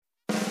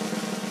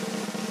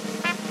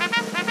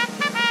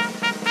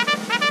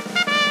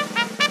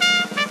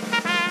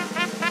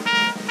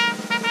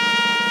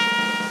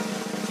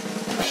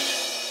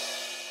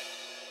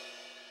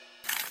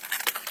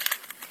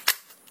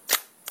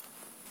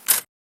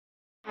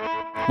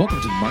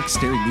Welcome to the Mark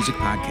Stary Music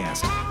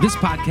Podcast. This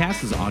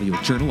podcast is an audio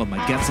journal of my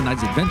guests and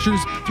I's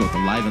adventures throughout the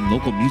live and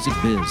local music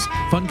biz.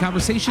 Fun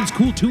conversations,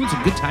 cool tunes,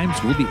 and good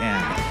times will be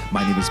had.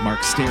 My name is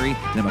Mark Stary,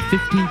 and I'm a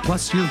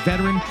 15-plus year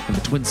veteran of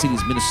the Twin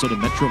Cities, Minnesota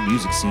metro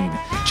music scene.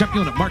 Check me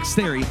out at Mark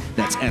Stary,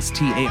 that's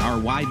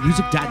S-T-A-R-Y,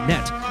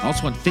 music.net.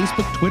 Also on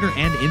Facebook, Twitter,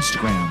 and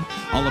Instagram.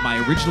 All of my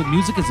original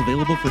music is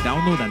available for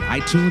download on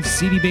iTunes,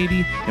 CD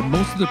Baby, and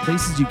most of the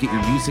places you get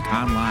your music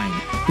online.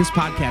 This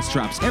podcast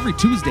drops every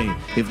Tuesday,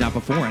 if not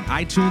before, on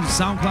iTunes,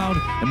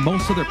 SoundCloud, and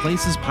most other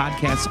places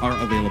podcasts are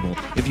available.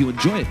 If you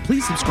enjoy it,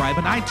 please subscribe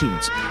on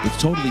iTunes.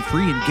 It's totally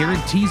free and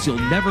guarantees you'll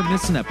never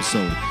miss an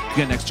episode. If you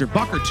got an extra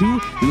buck or two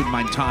you wouldn't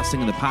mind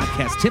tossing in the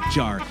podcast tip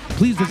jar,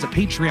 please visit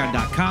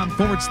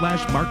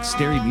patreon.com/Mark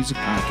Stary Music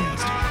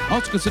Podcast.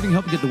 Also considering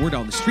helping get the word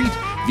out on the street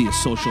via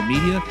social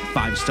media,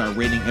 5-star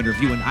rating and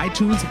review on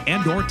iTunes,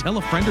 and or tell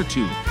a friend or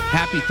two.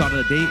 Happy Thought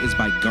of the Day is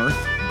by Garth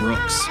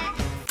Brooks.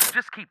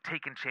 Just keep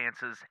taking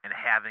chances and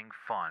having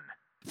fun.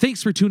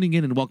 Thanks for tuning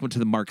in and welcome to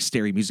the Mark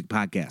Stary Music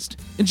Podcast.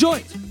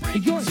 Enjoy!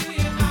 Enjoy!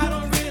 I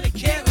don't really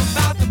care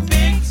about the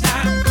big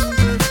time.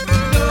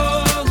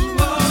 No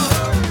more.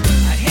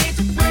 I hate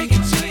to break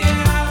it to you.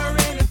 I don't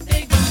really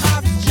think my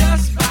life is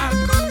just fine.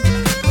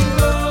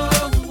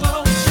 No,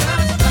 just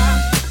fine.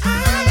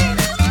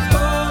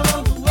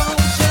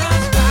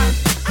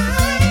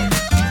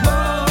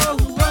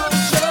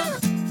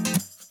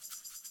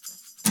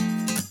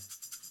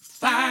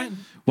 Just fine.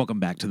 Welcome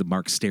back to the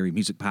Mark Stary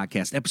Music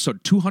Podcast,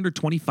 episode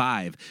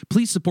 225.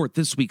 Please support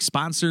this week's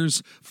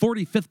sponsors,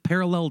 45th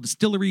Parallel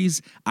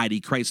Distilleries, ID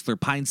Chrysler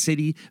Pine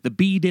City, the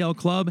B-Dale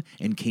Club,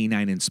 and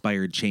Canine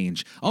Inspired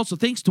Change. Also,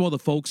 thanks to all the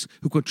folks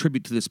who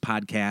contribute to this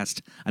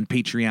podcast on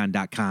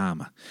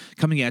patreon.com.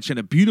 Coming at you on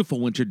a beautiful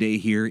winter day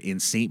here in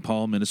St.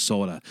 Paul,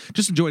 Minnesota.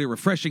 Just enjoyed a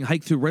refreshing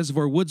hike through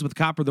Reservoir Woods with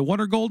Copper the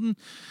Wonder Golden.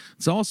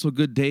 It's also a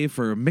good day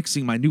for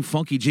mixing my new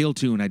funky jail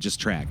tune I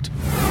just tracked.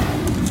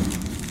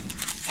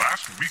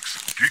 Last week's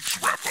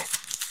Geeks Wrap-Up.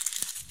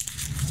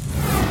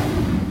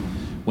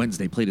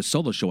 Wednesday, played a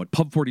solo show at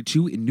Pub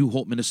 42 in New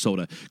Hope,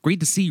 Minnesota. Great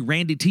to see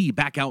Randy T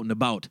back out and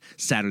about.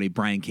 Saturday,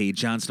 Brian K.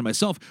 Johnston and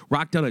myself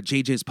rocked out at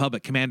JJ's Pub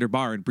at Commander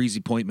Bar in Breezy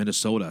Point,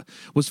 Minnesota.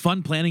 Was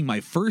fun planning my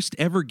first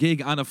ever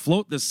gig on a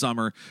float this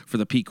summer for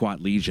the Pequot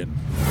Legion.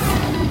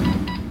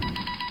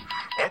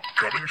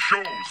 Upcoming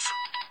shows.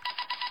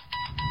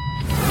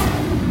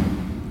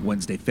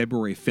 Wednesday,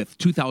 February 5th,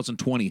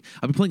 2020.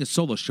 I'll be playing a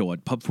solo show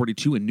at Pub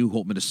 42 in New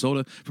Hope,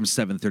 Minnesota from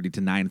 7:30 to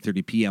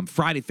 9:30 p.m.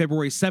 Friday,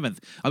 February 7th,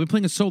 I'll be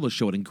playing a solo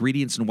show at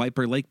Ingredients in White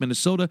Bear Lake,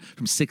 Minnesota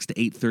from 6 to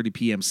 8:30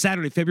 p.m.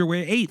 Saturday,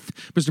 February 8th,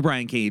 Mr.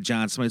 Brian K.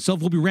 Johnson and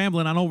myself will be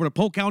rambling on over to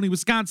Polk County,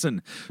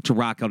 Wisconsin to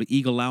rock out at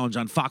Eagle Lounge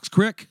on Fox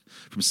Creek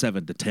from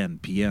 7 to 10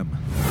 p.m.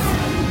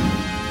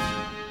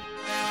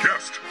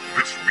 Guest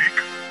this week.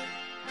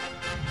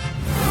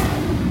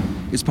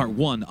 Is part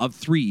 1 of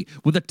 3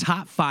 with the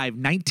top 5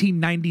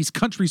 1990s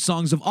country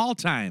songs of all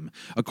time,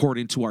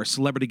 according to our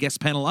celebrity guest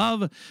panel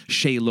of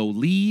Shaylo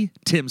Lee,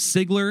 Tim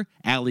Sigler,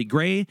 Allie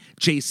Gray,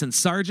 Jason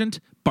Sargent,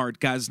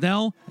 Bart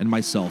Gosnell, and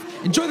myself.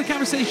 Enjoy the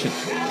conversation.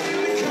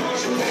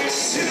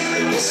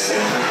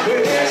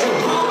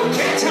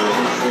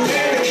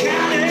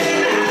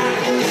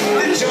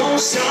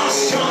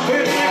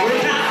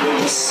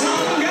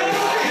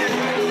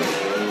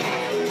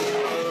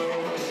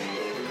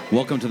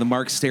 Welcome to the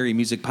Mark Stary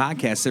Music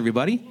Podcast,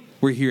 everybody.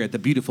 We're here at the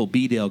beautiful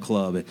B-Dale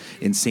Club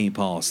in St.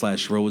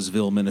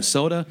 Paul/Roseville,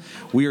 Minnesota.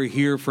 We are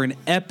here for an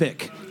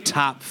epic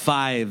top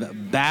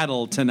 5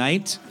 battle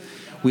tonight.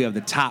 We have the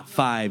top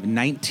 5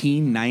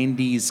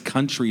 1990s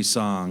country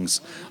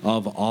songs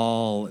of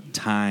all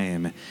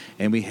time.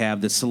 And we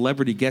have the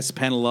celebrity guest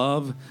panel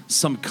of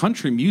some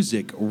country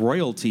music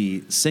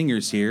royalty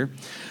singers here.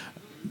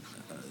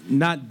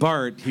 Not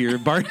Bart here.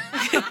 Bart.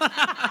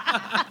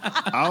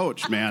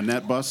 Ouch, man.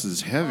 That bus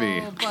is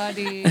heavy. Oh,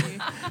 buddy.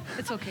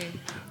 It's okay.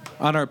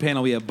 On our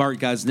panel, we have Bart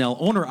Gosnell,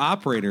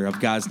 owner-operator of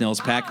Gosnell's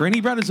Packer, and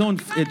he brought his own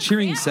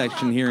cheering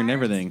section here and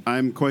everything.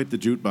 I'm quite the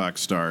jukebox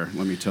star,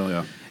 let me tell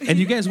you. And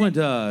you guys went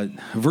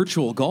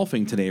virtual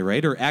golfing today,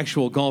 right? Or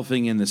actual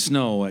golfing in the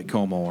snow at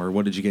Como, or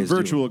what did you guys do?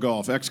 Virtual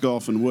golf,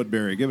 X-Golf in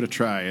Woodbury. Give it a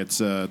try. It's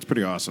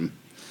pretty awesome.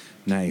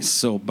 Nice.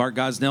 So Bart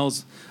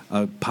Gosnell's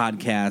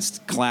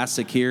podcast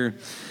classic here.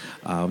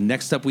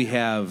 Next up, we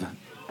have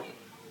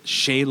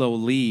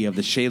Shaylo Lee of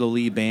the Shaylo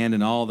Lee Band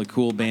and all the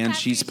cool bands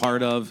she's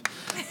part of.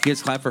 You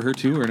guys clap for her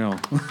too, or no?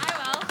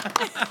 I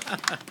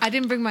will. I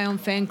didn't bring my own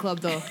fan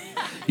club, though.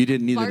 You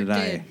didn't, neither Bart did I.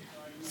 did.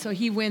 So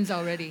he wins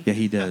already. Yeah,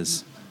 he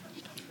does.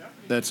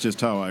 That's just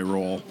how I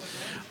roll.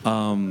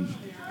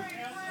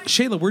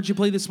 Shayla, where'd you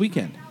play this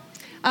weekend?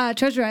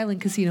 Treasure Island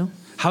Casino.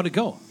 How'd it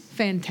go?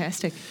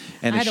 Fantastic.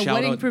 And I had a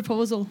wedding shout-out-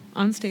 proposal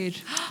on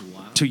stage.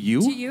 To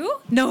you? To you?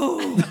 No.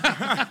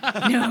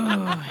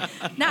 No.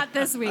 Not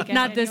this weekend.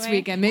 Not this anyway.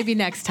 weekend. Maybe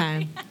next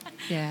time.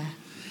 Yeah.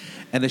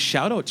 And a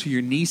shout out to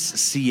your niece,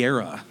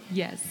 Sierra.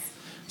 Yes.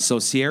 So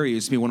Sierra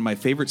used to be one of my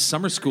favorite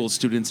summer school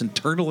students in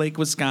Turtle Lake,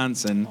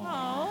 Wisconsin.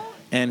 Aw.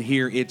 And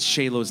here it's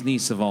Shaylo's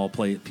niece of all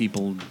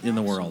people in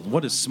the world.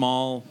 What a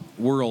small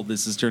world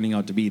this is turning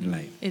out to be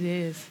tonight. It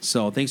is.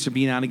 So thanks for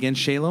being on again,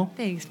 Shaylo.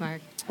 Thanks,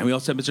 Mark. And we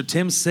also have Mr.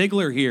 Tim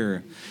Sigler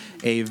here,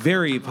 a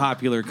very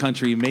popular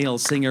country male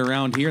singer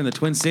around here in the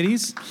Twin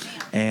Cities.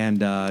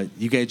 And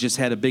you guys just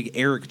had a big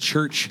Eric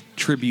Church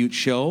tribute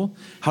show.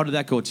 How did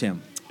that go,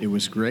 Tim? It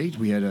was great.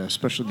 We had a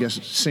special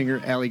guest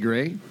singer, Allie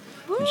Gray,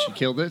 and she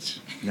killed it.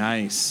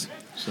 Nice.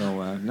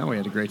 So, no, we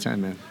had a great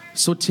time, man.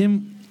 So,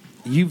 Tim,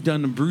 you've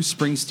done Bruce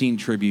Springsteen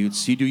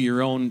tributes. You do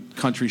your own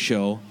country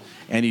show,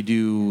 and you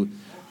do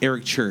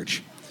Eric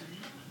Church.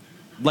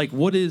 Like,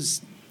 what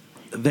is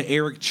the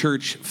Eric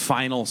Church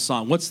final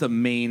song? What's the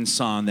main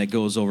song that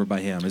goes over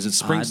by him? Is it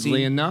Springsteen?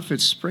 Oddly enough,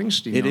 it's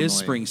Springsteen. It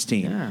is normally.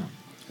 Springsteen. Yeah.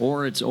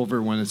 Or it's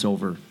over when it's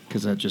over,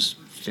 because that just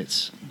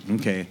fits.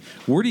 Okay.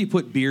 Where do you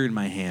put beer in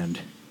my hand?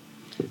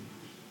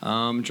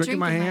 Drink in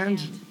my hand.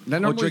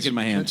 Drink in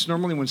my hand. That's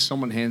normally when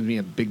someone hands me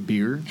a big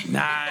beer,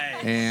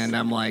 Nice. and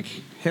I'm like,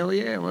 hell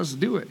yeah, let's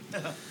do it.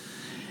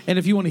 And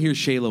if you want to hear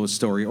Shaylo's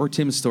story or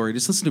Tim's story,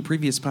 just listen to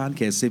previous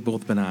podcasts they've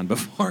both been on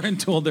before and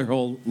told their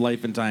whole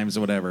life and times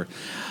or whatever.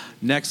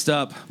 Next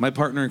up, my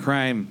partner in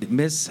crime,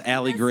 Miss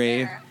Allie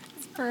Gray.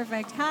 It's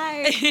perfect.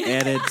 Hi.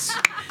 Edits.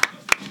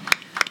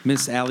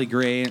 Miss Allie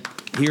Gray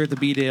here at the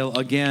B-Dale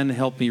again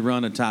helped me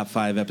run a top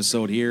 5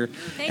 episode here.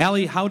 Thank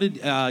Allie, you. how did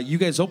you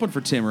guys open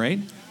for Tim, right?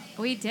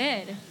 We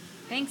did.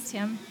 Thanks,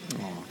 Tim.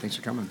 Oh, thanks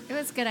for coming. It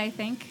was good, I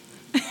think.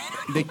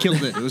 They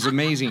killed it. It was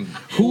amazing.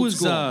 Who Old was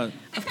school.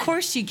 Of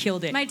course she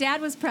killed it. My dad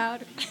was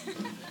proud.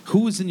 who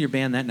was in your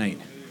band that night?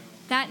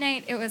 That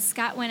night, it was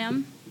Scott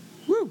Winham,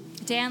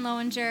 Dan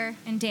Lowinger,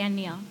 and Dan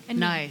Neal. And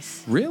me.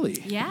 Nice.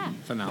 Really? Yeah.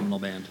 Phenomenal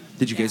band.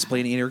 Did you guys Yeah.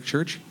 play any Eric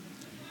Church?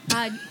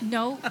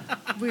 No,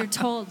 we were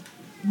told,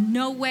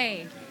 no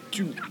way.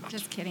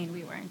 Just kidding,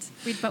 we weren't.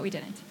 But we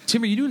didn't.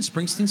 Tim, are you doing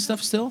Springsteen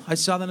stuff still? I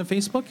saw that on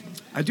Facebook.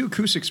 I do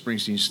acoustic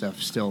Springsteen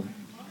stuff still.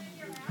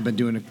 I've been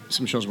doing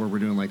some shows where we're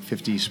doing like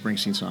 50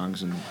 Springsteen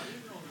songs in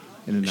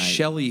a night.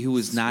 Shelly, who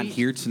is not Sweet.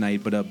 here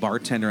tonight, but a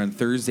bartender on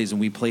Thursdays,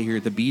 and we play here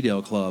at the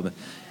B-Dale Club,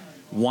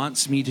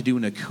 wants me to do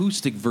an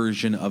acoustic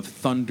version of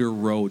Thunder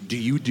Road. Do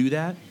you do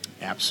that?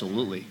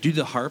 Absolutely. Do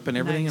the harp and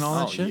everything and all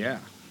that Oh, shit? yeah.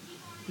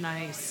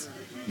 Nice.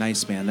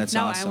 Nice, man. That's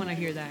Now awesome. I want to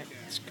hear that.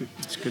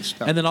 It's good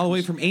stuff. And then all the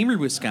way from Amory,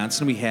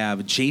 Wisconsin, we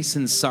have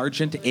Jason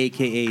Sargent,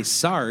 a.k.a.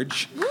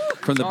 Sarge,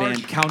 from the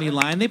band County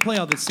Line. They play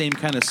all the same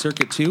kind of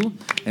circuit, too.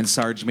 And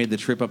Sarge made the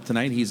trip up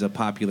tonight. He's a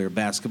popular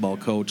basketball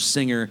coach,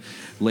 singer,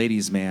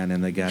 ladies' man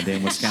in the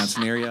goddamn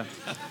Wisconsin area.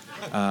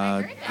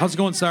 How's it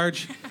going,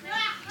 Sarge?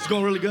 It's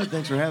going really good.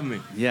 Thanks for having me.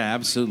 Yeah,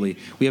 absolutely.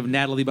 We have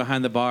Natalie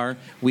behind the bar.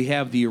 We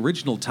have the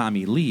original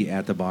Tommy Lee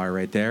at the bar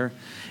right there.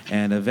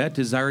 And Yvette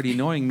is already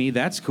knowing me.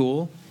 That's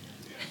cool.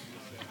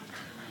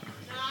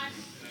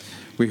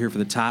 We're here for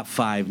the top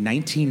 5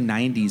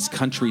 1990s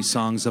country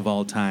songs of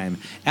all time.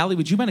 Allie,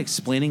 would you mind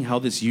explaining how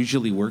this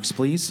usually works,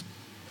 please?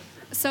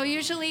 So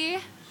usually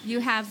you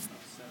have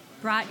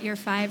brought your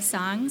 5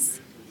 songs,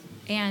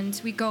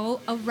 and we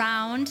go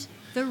around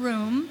the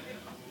room,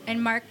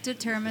 and Mark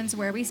determines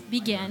where we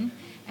begin.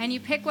 And you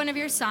pick one of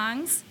your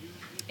songs,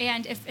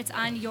 and if it's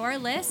on your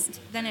list,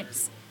 then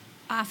it's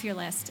off your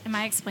list. Am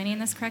I explaining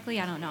this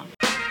correctly? I don't know.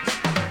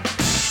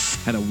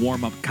 Had a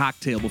warm-up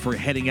cocktail before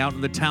heading out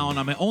in the town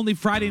on my only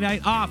Friday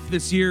night off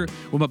this year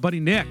with my buddy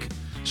Nick.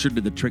 Sure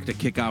did the trick to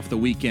kick off the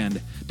weekend.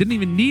 Didn't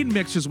even need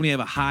mixers when you have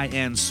a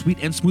high-end sweet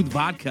and smooth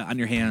vodka on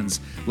your hands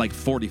like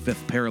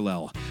 45th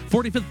Parallel.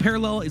 45th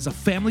Parallel is a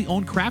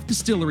family-owned craft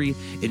distillery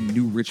in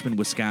New Richmond,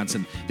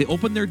 Wisconsin. They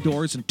opened their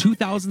doors in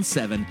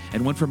 2007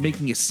 and went from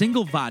making a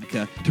single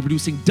vodka to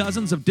producing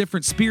dozens of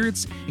different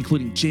spirits,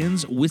 including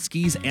gins,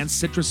 whiskeys, and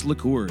citrus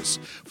liqueurs.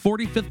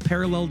 45th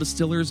Parallel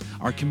distillers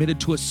are committed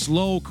to a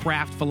slow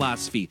craft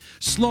philosophy,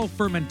 slow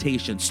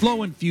fermentation,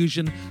 slow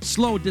infusion,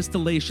 slow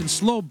distillation,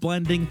 slow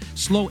blending,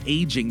 slow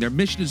aging. Their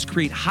mission is to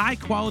create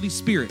high-quality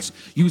spirits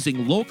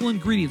using local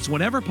ingredients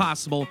whenever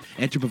possible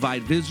and to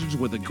provide visitors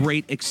with a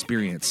great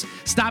experience.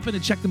 Stop in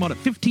and check them out at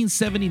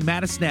 1570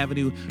 Madison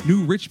Avenue,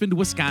 New Richmond,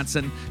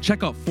 Wisconsin.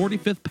 Check out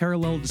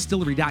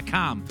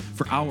 45thParallelDistillery.com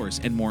for hours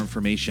and more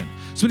information.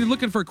 So when you're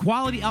looking for a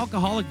quality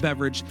alcoholic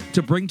beverage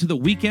to bring to the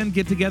weekend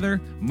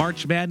get-together,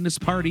 March Madness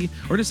party,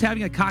 or just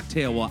having a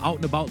cocktail while out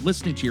and about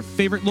listening to your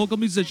favorite local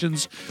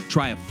musicians,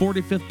 try a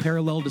 45th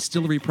Parallel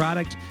Distillery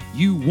product.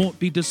 You won't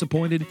be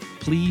disappointed.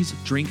 Please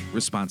drink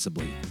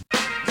responsibly.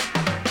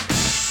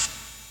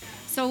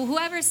 So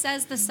whoever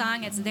says the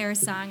song, it's their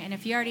song. And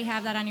if you already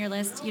have that on your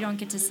list, you don't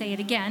get to say it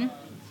again.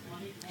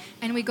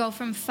 And we go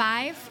from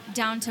 5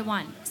 down to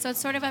 1. So it's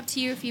sort of up to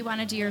you if you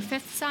want to do your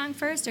 5th song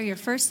first or your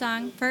first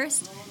song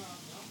first,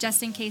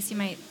 just in case you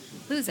might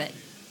lose it.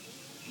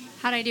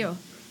 How'd I do?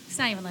 He's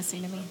not even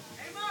listening to me.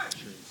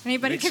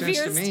 Anybody Makes sense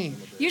to confused? me.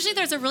 Usually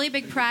there's a really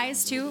big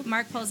prize, too.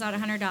 Mark pulls out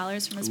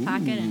 $100 from his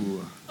pocket. And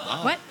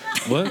what?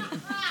 What?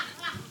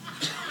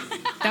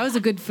 That was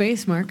a good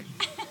face, Mark.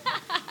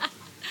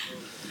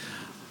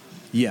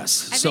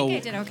 Yes. I So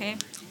think I did okay.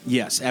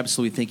 Yes,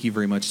 absolutely. Thank you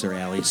very much, Sir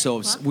Allie.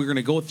 So we're going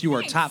to go through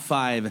our top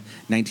 5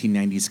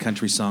 1990s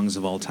country songs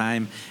of all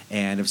time.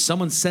 And if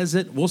someone says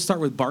it, we'll start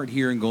with Bart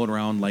here and go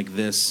around like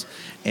this.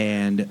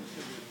 And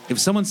if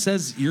someone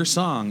says your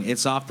song,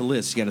 it's off the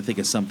list. You got to think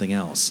of something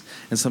else.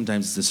 And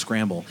sometimes it's a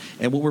scramble.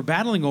 And what we're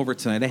battling over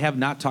tonight, I have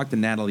not talked to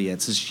Natalie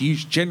yet, so she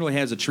generally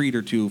has a treat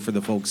or two for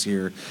the folks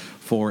here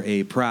for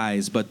a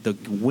prize. But the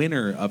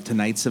winner of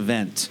tonight's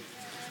event,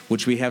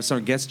 which we have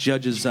some guest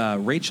judges,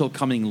 Rachel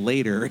coming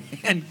later,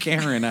 and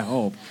Karen, I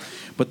hope.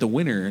 But the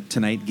winner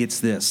tonight gets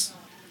this.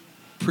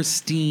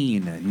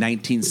 Pristine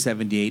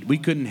 1978. We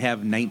couldn't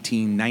have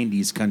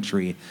 1990s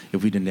country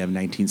if we didn't have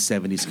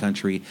 1970s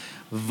country.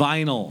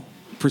 Vinyl,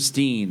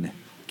 pristine,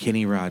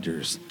 Kenny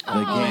Rogers.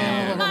 The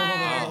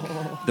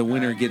Gambler. The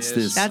winner gets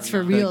this. That's for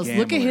The reals.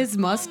 Look at Gambler. his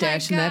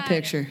mustache in that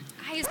picture.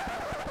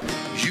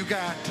 You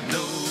got to know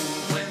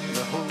when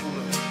to hold up,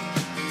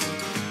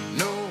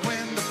 know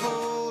when to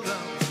fold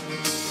up,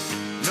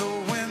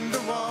 know when to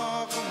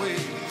walk away,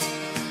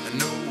 and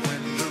know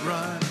when to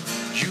run.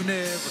 You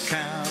never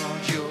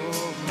count your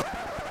money.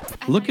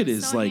 Look at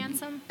his, like,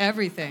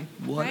 everything.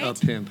 What Right? a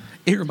pimp.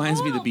 it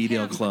reminds me of the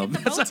B-Dale Club.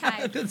 Look at the bow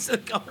tie. That's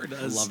what the cover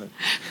does. Love it.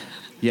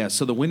 Yeah,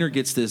 so the winner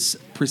gets this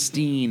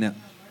pristine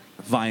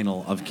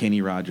vinyl of Kenny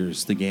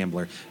Rogers, The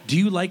Gambler. Do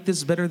you like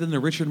this better than the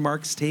Richard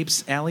Marx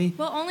tapes, Allie?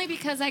 Well, only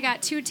because I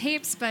got 2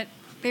 tapes, but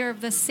they were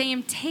the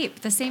same tape,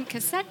 the same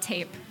cassette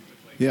tape.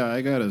 Yeah,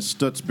 I got a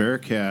Stutz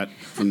Bearcat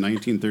from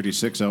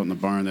 1936 out in the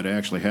barn that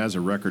actually has a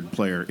record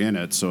player in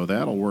it, so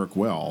that'll work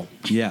well.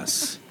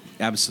 Yes,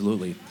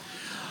 absolutely.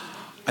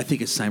 I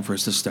think it's time for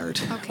us to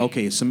start.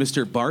 Okay, so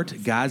Mr. Bart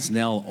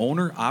Gosnell,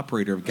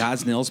 owner-operator of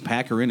Gosnell's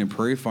Packer Inn in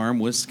Prairie Farm,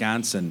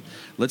 Wisconsin.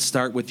 Let's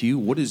start with you.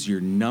 What is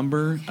your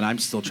number? And I'm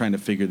still trying to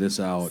figure this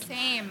out.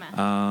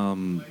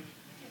 Same.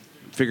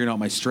 Figuring out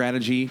my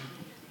strategy.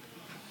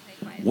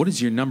 What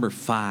is your number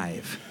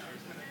 5?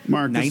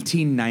 Mark, this-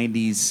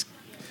 1990s.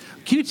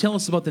 Can you tell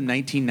us about the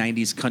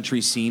 1990s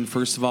country scene,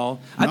 first of all?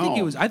 I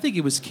think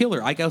it was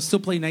killer. I'll still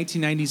play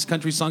 1990s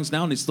country songs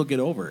now, and they still get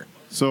over.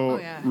 So, Oh,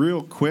 yeah.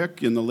 real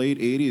quick, in the late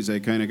 80s, I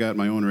kind of got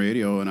my own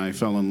radio, and I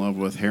fell in love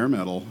with hair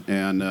metal,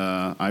 and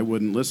I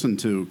wouldn't listen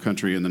to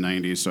country in the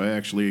 90s, so I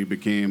actually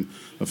became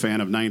a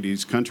fan of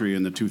 90s country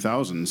in the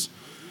 2000s.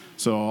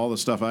 So all the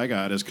stuff I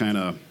got is kind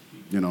of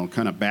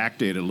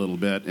backdated a little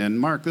bit. And,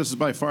 Mark, this is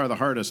by far the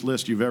hardest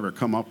list you've ever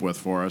come up with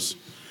for us.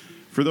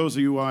 For those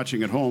of you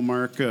watching at home,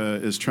 Mark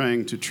is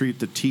trying to treat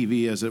the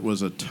TV as it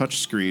was a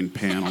touchscreen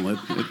panel.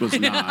 It was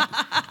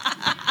not.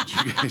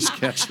 Did you guys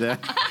catch that?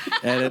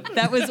 Edit.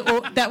 That was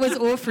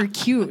O for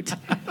cute.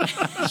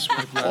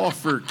 Oh,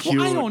 for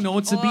cute. Well, I don't know.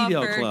 It's a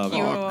B-Dale for Club.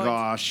 cute. Oh,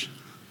 gosh.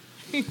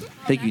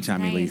 Thank you,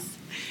 Tommy Lee.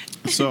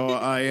 So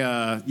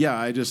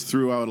I just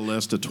threw out a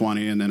list of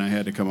 20, and then I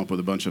had to come up with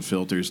a bunch of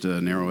filters to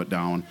narrow it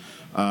down.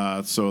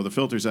 So the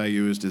filters I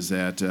used is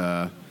that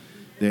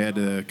they had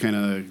to kind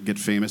of get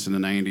famous in the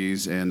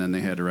 90s, and then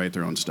they had to write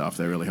their own stuff.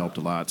 That really helped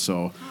a lot.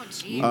 So,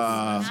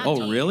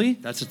 Oh, really?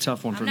 That's a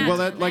tough one for I'm me. not-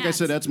 well, like I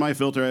said, that's my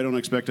filter. I don't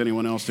expect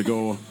anyone else to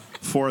go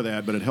for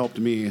that, but it helped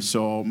me.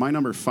 So my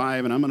number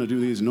 5, and I'm going to do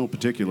these in no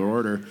particular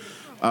order.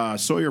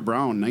 Sawyer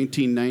Brown,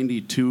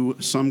 1992,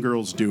 Some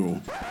Girls Do.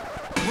 Well, I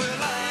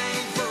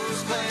ain't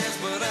first class,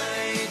 but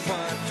I ain't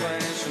white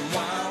trash and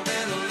wild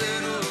and a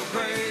little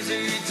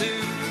crazy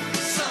too.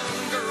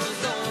 Some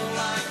girls don't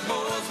like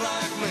boys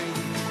like me.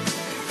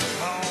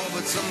 Oh,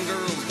 but some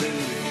girls do.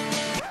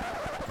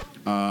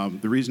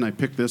 The reason I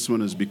picked this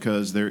one is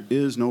because there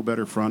is no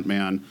better front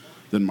man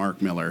than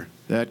Mark Miller.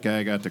 That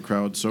guy got the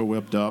crowd so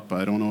whipped up.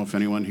 I don't know if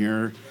anyone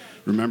here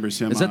remembers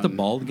him. Is that the on-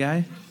 bald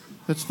guy?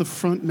 That's the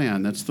front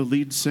man. That's the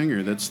lead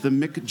singer. That's the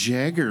Mick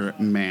Jagger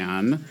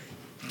man.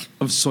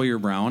 Of Sawyer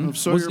Brown? Of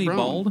Sawyer Wasn't he Brown.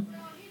 bald?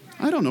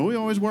 I don't know. He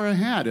always wore a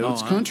hat. It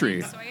was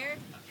country. Sawyer?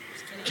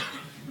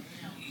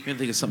 I'm gonna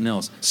think of something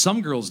else.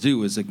 Some Girls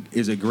Do is a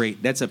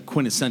great. That's a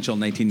quintessential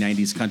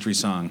 1990s country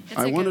song. It's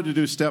I a wanted good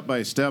to do Step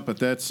by Step, but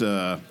that's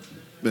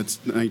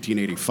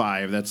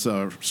 1985. That's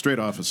straight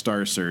off of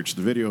Star Search.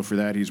 The video for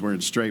that, he's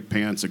wearing striped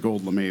pants, a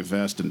gold lame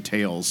vest, and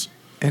tails.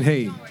 And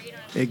hey,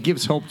 it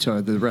gives hope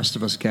to the rest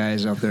of us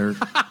guys out there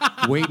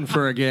waiting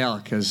for a gal,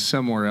 because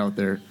somewhere out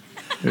there's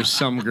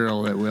some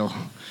girl that will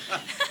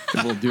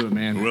do it,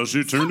 man. Well,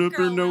 she turned up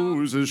her girl will.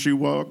 nose as she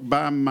walked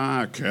by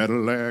my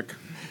Cadillac.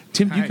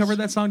 Tim, do you Nice. cover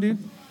that song, dude?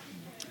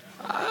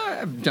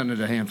 I've done it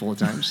a handful of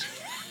times.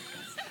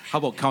 How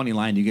about County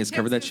Line? Do you guys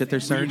cover that shit there,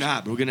 We're Sarge?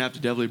 not. We're gonna have to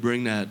definitely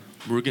bring that.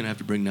 We're gonna have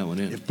to bring that one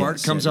in. If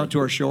Bart comes out to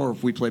our show, or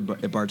if we play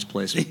at Bart's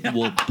place,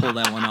 we'll pull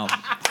that one out.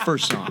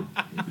 First song.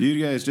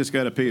 You guys just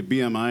got to pay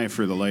BMI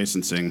for the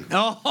licensing. He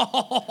doesn't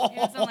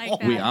like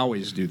that. We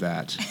always do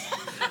that.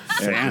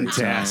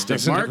 Fantastic.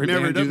 Doesn't Mark every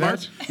never band did do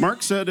that?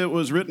 Mark said it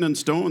was written in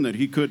stone that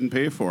he couldn't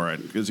pay for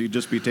it because he'd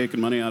just be taking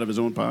money out of his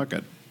own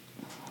pocket.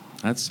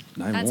 That's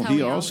That's how He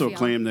we all also feel.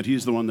 claimed that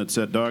he's the one that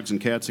set dogs and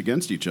cats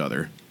against each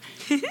other.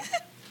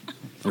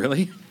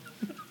 really.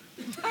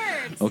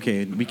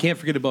 Okay, we can't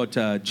forget about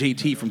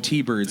JT from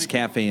T-Bird's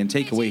Cafe and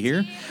Takeaway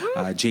here.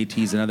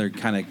 JT's another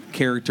kind of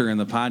character in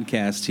the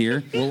podcast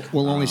here.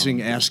 We'll only sing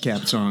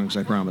ASCAP songs,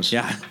 I promise.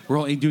 Yeah, we're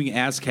only doing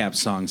ASCAP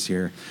songs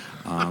here.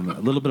 A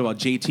little bit about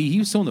JT. He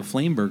used to own the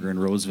Flame Burger in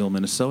Roseville,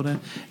 Minnesota,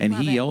 and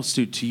Love he it.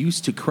 also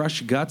used to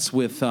crush guts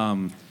with,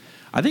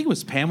 I think it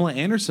was Pamela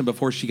Anderson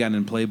before she got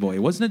in Playboy.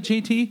 Wasn't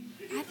it, JT?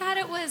 I thought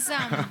it was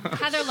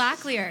Heather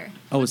Locklear.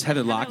 Oh, it was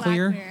Heather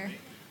Locklear?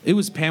 It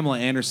was Pamela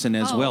Anderson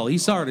as Oh. well. He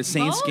saw her at a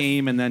Saints Both?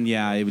 game, and then,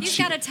 He's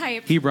got a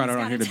type. He brought her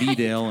He's on here got to a type.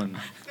 B-Dale. And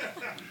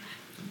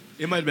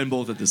It might have been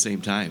both at the same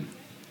time.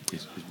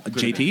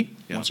 JT?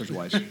 Yeah. Once or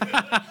twice.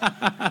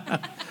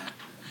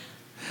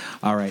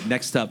 All right,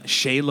 next up,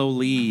 Shaylo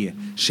Lee.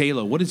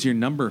 Shaylo, what is your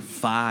number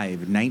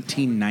 5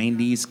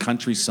 1990s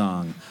country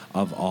song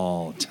of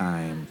all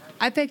time?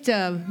 I picked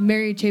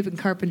Mary Chapin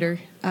Carpenter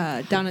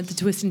down at the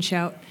Twist and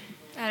Shout.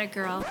 That a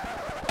girl.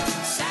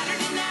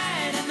 Saturday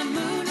night and the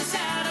moon is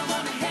out. I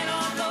wanna head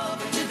on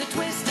over to the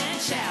Twist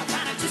and Shout.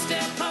 Find a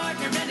two-step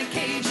partner and a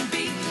Cajun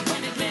beat.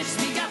 When it lifts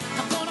me up,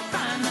 I'm gonna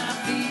find my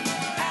feet.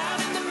 Out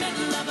in the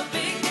middle of a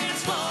big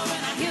dance floor,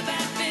 and I hear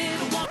that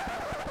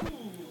fiddle.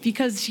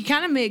 Because she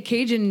kind of made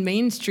Cajun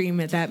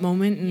mainstream at that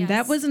moment, and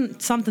that Yes.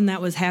 wasn't something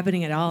that was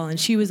happening at all. And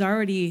she was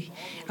already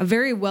a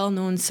very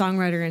well-known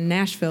songwriter in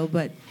Nashville,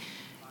 but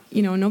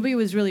nobody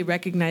was really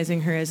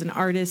recognizing her as an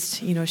artist.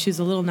 She was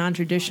a little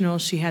non-traditional.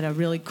 She had a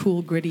really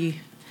cool, gritty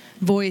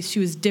voice. She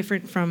was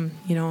different from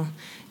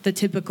the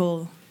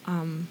typical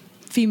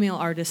female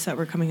artists that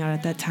were coming out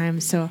at that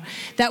time. So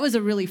that was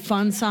a really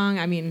fun song.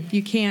 I mean,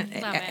 you can't.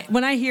 Love it.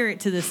 When I hear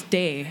it to this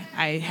day,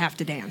 I have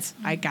to dance.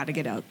 I got to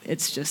get out.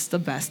 It's just the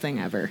best thing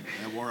ever.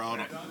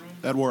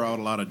 That wore out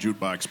a lot of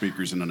jukebox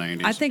speakers in the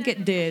 90s. I think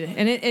it did,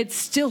 and it's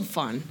still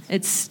fun.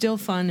 It's still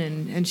fun,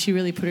 and she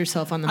really put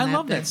herself on the I map.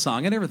 love that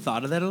song. I never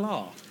thought of that at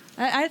all.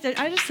 I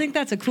just think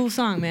that's a cool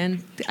song,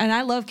 man. And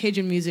I love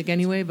Cajun music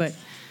anyway, but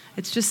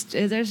there's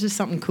just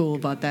something cool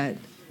about that.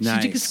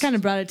 Nice. She just kind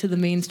of brought it to the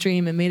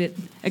mainstream and made it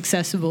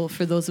accessible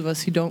for those of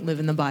us who don't live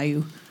in the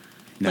bayou.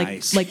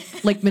 Nice.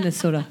 Like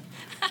Minnesota.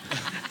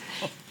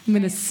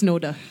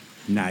 Minnesota.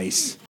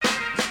 Nice.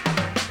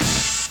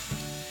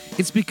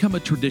 It's become a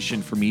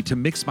tradition for me to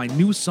mix my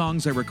new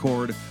songs I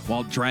record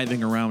while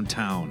driving around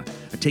town.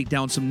 I take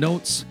down some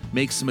notes,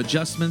 make some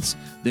adjustments,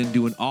 then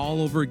do it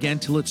all over again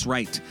till it's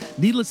right.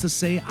 Needless to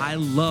say, I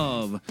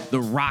love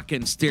the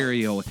rockin'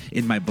 stereo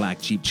in my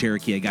black Jeep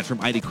Cherokee I got from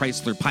ID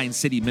Chrysler, Pine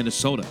City,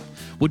 Minnesota.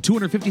 When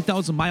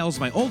 250,000 miles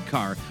of my old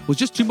car was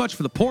just too much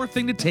for the poor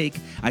thing to take,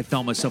 I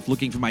found myself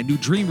looking for my new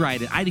dream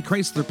ride at ID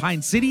Chrysler,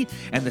 Pine City,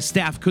 and the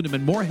staff couldn't have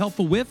been more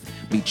helpful with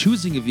me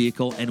choosing a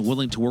vehicle and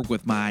willing to work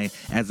with my,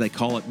 as I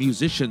call it,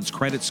 musician's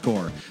credit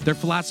score. Their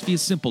philosophy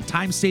is simple: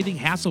 time-saving,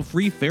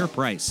 hassle-free, fair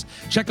price.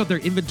 Check out their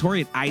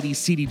inventory at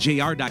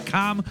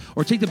idcdjr.com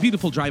or take the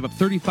beautiful drive up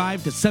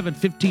 35 to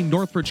 715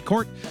 Northbridge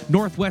Court,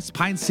 Northwest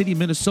Pine City,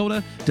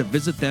 Minnesota to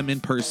visit them in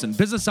person.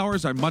 Business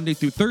hours are Monday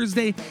through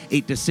Thursday,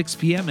 8 to 6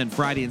 p.m. and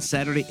Friday and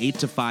Saturday, 8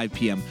 to 5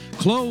 p.m.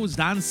 Closed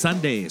on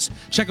Sundays.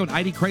 Check out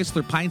ID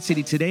Chrysler Pine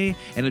City today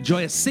and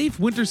enjoy a safe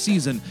winter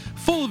season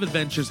full of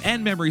adventures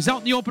and memories out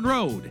in the open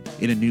road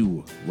in a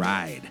new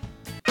ride.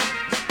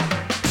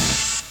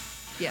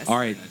 Yes. All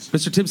right,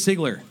 Mr. Tim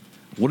Sigler,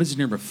 what is your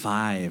number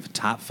 5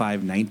 top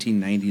 5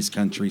 1990s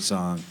country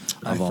song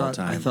of all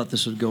time? I thought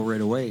this would go right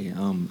away.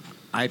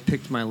 I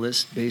picked my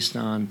list based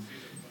on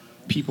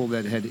people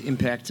that had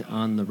impact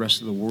on the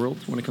rest of the world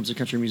when it comes to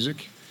country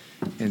music.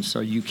 And so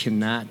you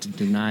cannot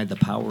deny the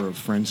power of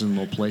Friends in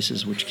Low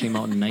Places, which came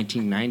out in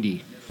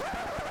 1990.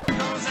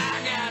 Cause I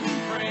got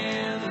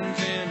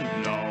friends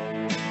in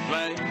low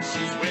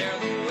places where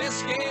the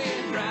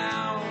whiskey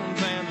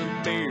drowns and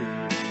the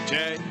beer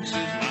chases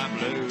my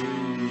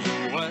blues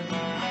away.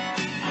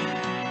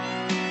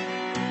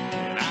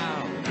 And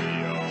I'll be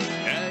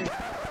okay.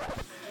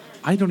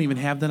 I don't even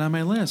have that on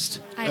my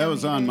list. That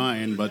was on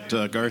mine, but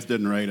Garth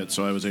didn't write it,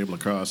 so I was able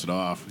to cross it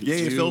off.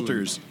 Yay, Dude.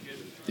 filters.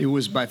 It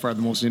was by far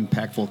the most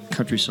impactful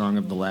country song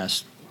of the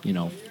last,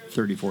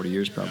 30, 40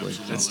 years probably.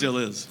 It still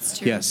is. It's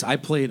true. Yes, I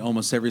played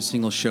almost every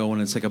single show,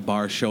 and it's like a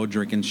bar show,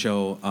 drinking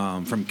show,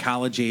 from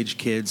college-age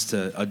kids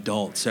to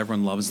adults.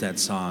 Everyone loves that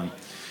song.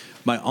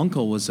 My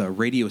uncle was a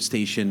radio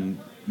station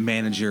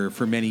manager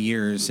for many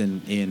years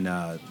in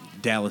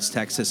Dallas,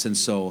 Texas, and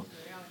so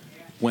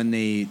when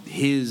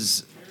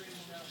his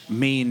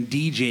main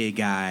DJ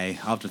guy,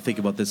 I'll have to think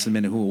about this in a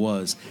minute who it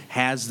was,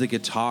 has the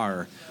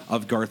guitar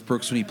of Garth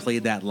Brooks when he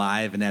played that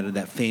live and added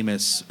that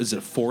famous, is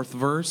it fourth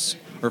verse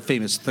or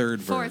famous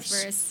third Fourth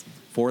verse? verse.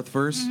 Fourth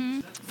verse?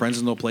 Friends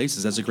in Low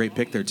Places. That's a great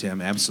pick there,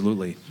 Tim.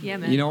 Absolutely. Yeah,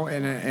 man.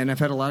 And I've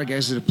had a lot of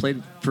guys that have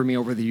played for me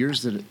over the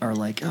years that are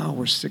like, oh,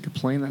 we're sick of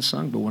playing that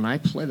song. But when I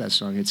play that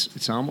song,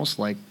 it's almost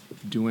like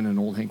doing an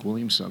old Hank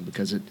Williams song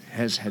because it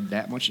has had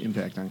that much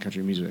impact on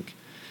country music.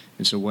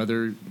 And so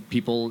whether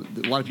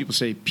a lot of people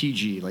say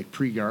PG, like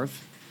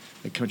pre-Garth,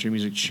 like country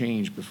music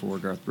changed before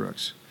Garth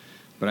Brooks.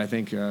 But I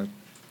think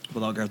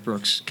without Garth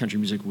Brooks, country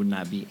music would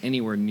not be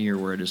anywhere near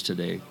where it is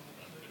today.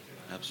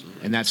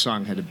 Absolutely. And that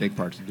song had a big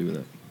part to do with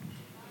it.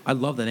 I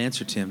love that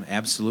answer, Tim.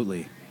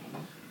 Absolutely.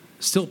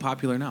 Still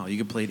popular now. You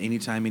can play it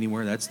anytime,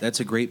 anywhere. That's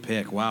a great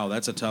pick. Wow,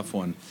 that's a tough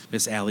one.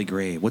 Miss Allie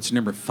Gray, what's your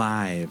number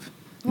 5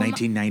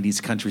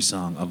 1990s country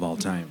song of all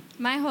time?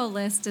 My whole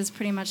list is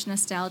pretty much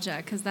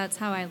nostalgia because that's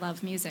how I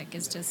love music,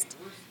 is just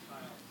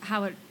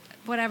how it,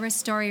 whatever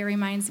story it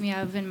reminds me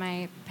of in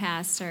my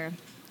past or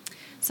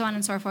so on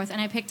and so forth. And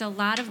I picked a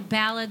lot of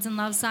ballads and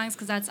love songs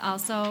because that's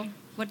also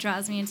what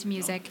draws me into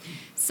music.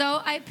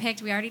 So I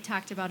picked, we already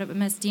talked about it, but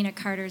Miss Dina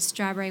Carter's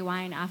Strawberry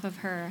Wine off of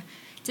her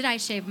Did I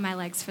Shave My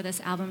Legs for this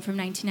album from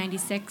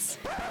 1996.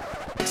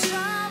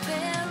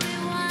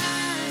 Strawberry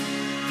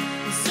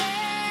wine,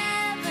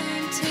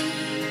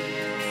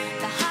 17,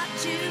 the hot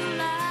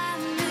July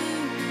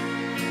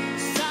moon,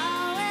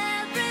 saw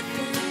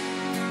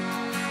everything,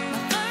 my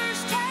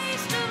first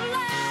taste of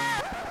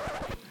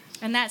love.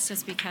 And that's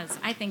just because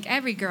I think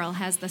every girl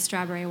has the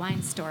strawberry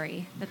wine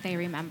story that they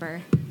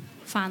remember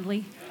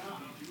fondly.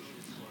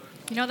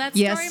 You know that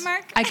story,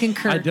 Mark? I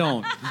concur. I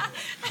don't.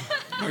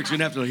 Mark's going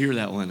to have to hear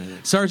that one.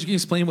 Sarge, can you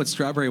explain what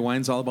strawberry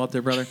wine's all about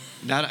there, brother?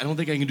 I don't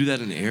think I can do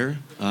that in air.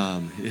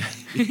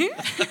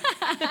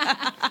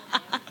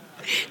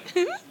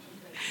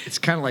 It's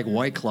kind of like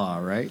White Claw,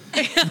 right?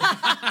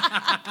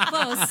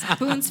 Close.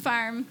 Boone's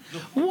Farm.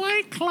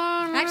 White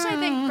Claw. Actually, I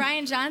think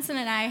Brian Johnson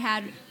and I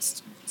had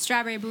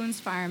Strawberry Boone's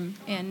Farm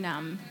in,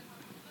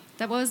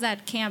 what was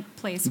that camp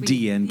place?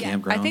 DN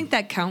Campground. I think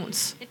that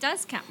counts. It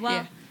does count.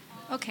 Well,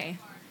 okay.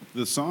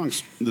 The song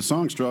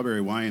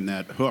Strawberry Wine,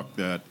 that hook,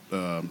 that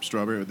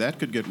strawberry, that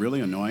could get really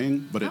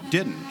annoying, but it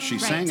didn't. She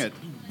sang it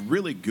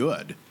really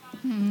good.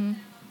 Mm-hmm.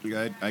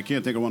 I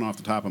can't think of one off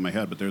the top of my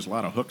head, but there's a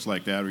lot of hooks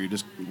like that where you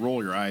just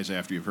roll your eyes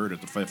after you've heard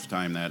it the 5th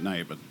time that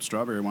night. But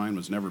Strawberry Wine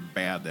was never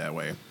bad that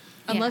way.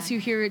 Unless you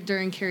hear it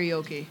during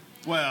karaoke.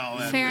 Well,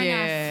 Fair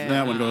enough.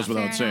 that one goes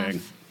without Fair saying.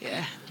 enough.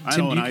 Yeah. I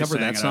Tim, know when do you I cover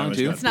sang that it, I song always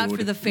too? got It's not for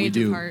booed. the faint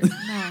of heart.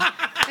 No.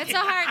 It's a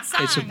hard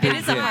song. It's a big It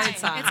is a hard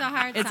song. It's a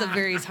hard song. It's a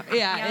very,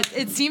 yeah, Yep.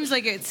 it seems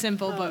like it's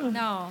simple, but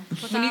No.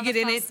 With when all you get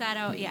the in it,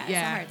 falsetto, yeah, it's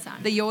a hard song.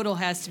 the yodel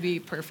has to be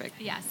perfect.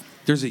 Yes.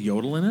 There's a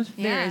yodel in it?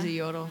 There Yeah. is a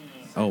yodel.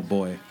 Oh,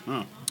 boy.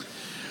 Oh.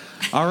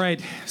 All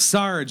right,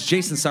 Sarge,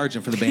 Jason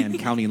Sargent for the band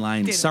County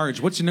Line. Sarge,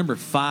 what's your number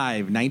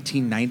 5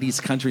 1990s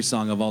country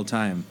song of all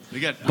time?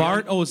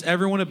 Bart owes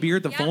everyone a beer.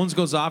 The phones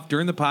goes off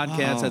during the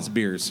podcast. Oh. That's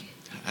beers.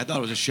 I thought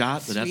it was a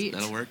shot, but Sweet.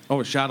 that'll work. Oh,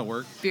 a shot will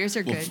work. Beers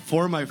are Well, good.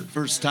 4 of my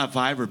first top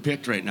 5 are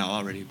picked right now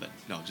already, but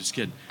no, just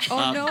kidding.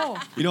 Oh, no.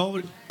 You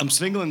know, I'm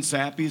single and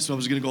sappy, so I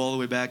was going to go all the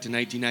way back to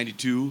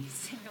 1992.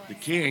 The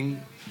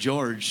King,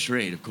 George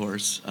Strait, of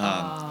course.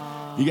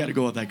 You got to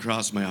go with I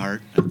Cross My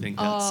Heart. I think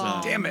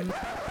that's... Damn it.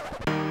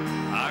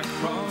 I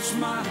cross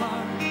my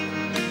heart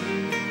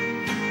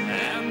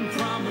and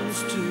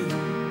promise to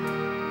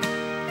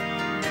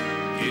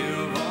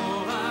give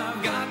all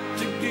I've got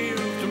to give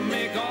to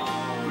make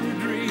all your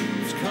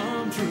dreams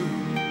come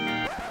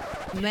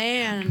true.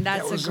 Man,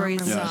 that's a great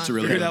song. Yeah, it's a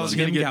really Figured good that was one.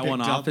 going Tim to get got one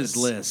picked off up. his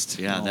It's- list.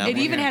 Yeah, that It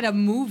one. even had a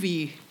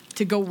movie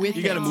to go with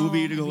You it. got a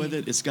movie to go with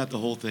it. It's got the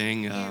whole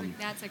thing.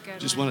 That's a good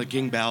Just one. one of the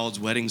King ballads,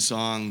 wedding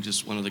song.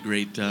 Just one of the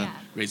great,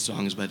 great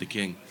songs by the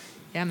King.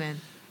 Yeah,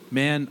 man.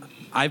 Man,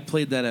 I've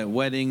played that at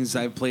weddings.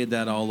 I've played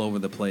that all over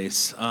the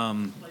place.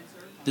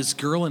 This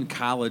girl in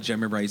college, I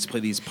remember I used to play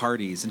these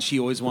parties, and she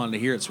always wanted to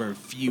hear it, so I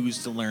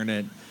refused to learn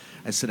it.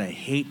 I said, I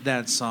hate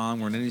that song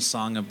more than any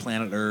song on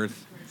planet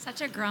Earth.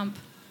 Such a grump.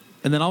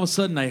 And then all of a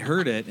sudden I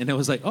heard it, and it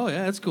was like, oh,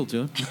 yeah, that's cool,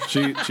 too.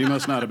 She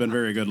must not have been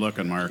very good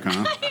looking, Mark, huh?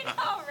 I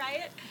know,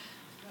 right?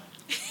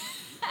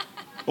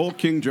 Old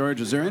King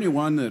George, is there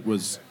anyone that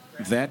was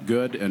that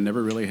good and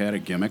never really had a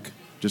gimmick?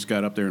 Just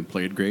got up there and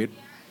played great?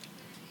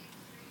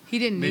 He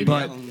didn't need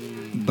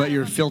But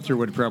your filter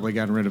would have probably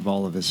gotten rid of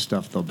all of his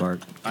stuff, though, Bart.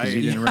 Because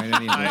you didn't write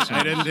any of those.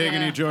 I didn't take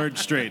any George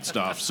Strait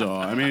stuff, so,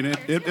 I mean,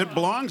 it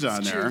belongs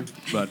on there,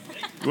 but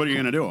what are you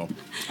going to do?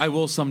 I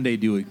will someday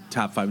do a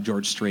top 5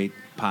 George Strait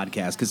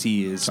podcast, because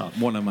he is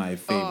one of my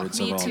favorites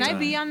of all Can time. I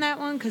be on that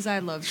one? Because I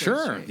love George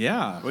Sure, Strait.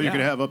 yeah. Well, you yeah.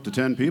 could have up to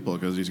 10 people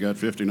because he's got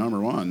 50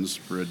 number ones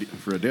for a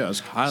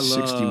disc. I love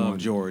 61.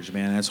 George,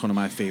 man. That's one of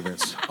my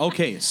favorites.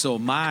 Okay, so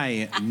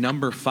my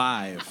number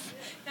 5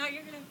 Now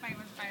you're going to fight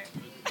with fire.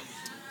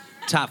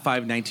 top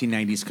 5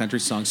 1990s country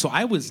songs. So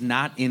I was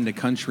not into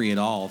country at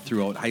all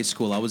throughout high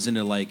school. I was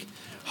into like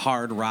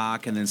hard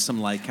rock and then some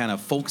like kind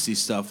of folksy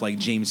stuff like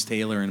James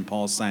Taylor and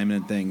Paul Simon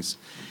and things.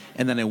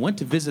 And then I went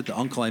to visit the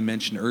uncle I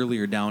mentioned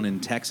earlier down in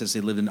Texas.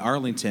 He lived in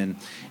Arlington,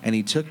 and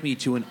he took me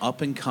to an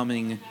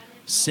up-and-coming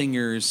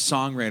singers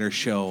songwriter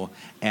show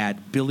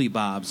at Billy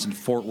Bob's in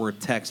Fort Worth,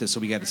 Texas.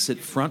 So we got to sit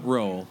front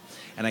row,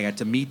 and I got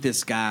to meet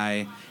this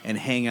guy and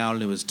hang out,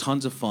 and it was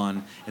tons of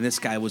fun. And this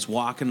guy was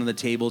walking on the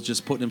tables,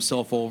 just putting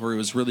himself over. It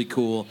was really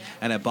cool.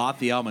 And I bought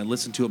the album. I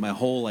listened to it my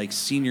whole like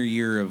senior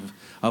year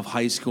of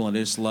high school, and I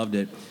just loved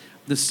it.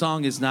 The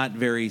song is not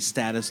very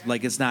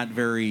it's not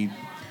very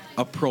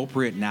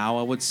appropriate now,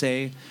 I would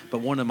say, but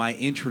one of my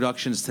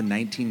introductions to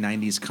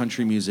 1990s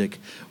country music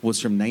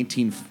was from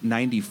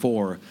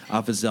 1994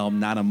 off his album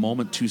Not a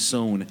Moment Too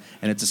Soon,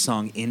 and it's a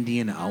song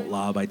Indian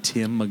Outlaw by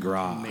Tim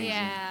McGraw.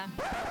 Yeah.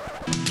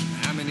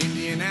 I'm an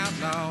Indian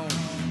outlaw,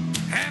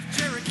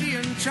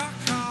 in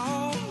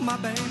Choctaw. My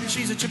baby,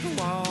 she's a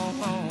Chippewa.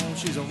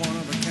 She's a one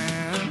of a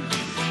kind.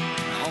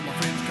 All my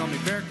friends call me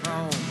Bear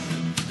Claw.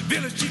 The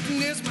village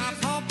chicken is my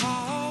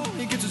pawpaw.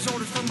 He gets his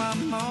orders from my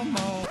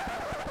mama.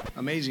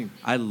 Amazing.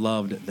 I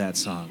loved that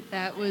song.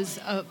 That was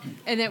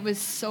and it was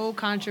so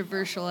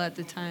controversial at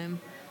the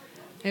time.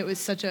 It was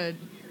such a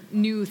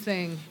new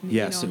thing.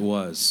 Yes, it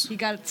was. He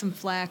got some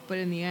flack, but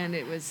in the end,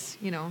 it was,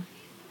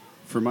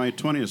 For my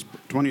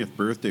 20th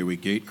birthday, we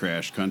gate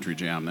crashed Country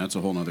Jam. That's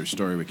a whole other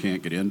story we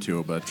can't get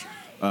into. But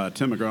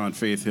Tim McGraw and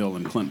Faith Hill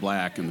and Clint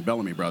Black and the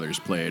Bellamy Brothers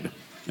played.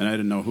 And I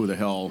didn't know who the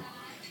hell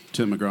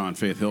Tim McGraw and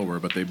Faith Hill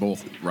were, but they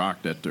both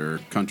rocked it or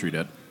countryed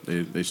it.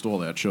 They stole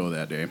that show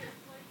that day.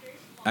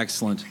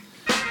 Excellent.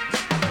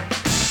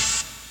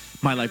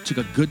 My life took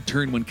a good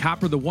turn when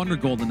Copper the Wonder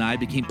Golden Eye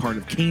became part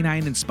of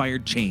Canine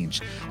Inspired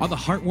Change. All the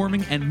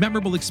heartwarming and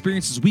memorable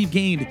experiences we've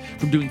gained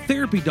from doing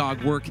therapy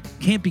dog work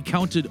can't be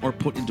counted or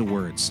put into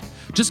words.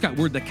 Just got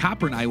word that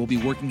Copper and I will be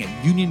working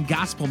at Union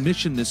Gospel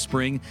Mission this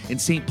spring in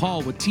St.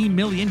 Paul with Team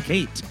Millie and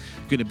Kate.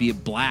 Going to be a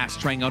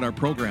blast trying out our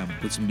program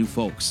with some new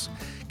folks.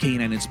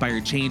 Canine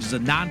Inspired Change is a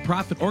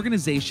nonprofit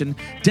organization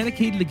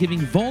dedicated to giving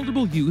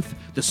vulnerable youth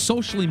the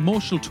social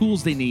emotional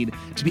tools they need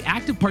to be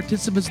active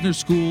participants in their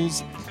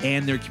schools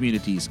and their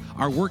communities.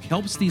 Our work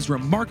helps these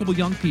remarkable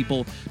young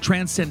people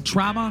transcend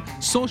trauma,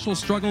 social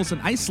struggles,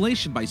 and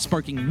isolation by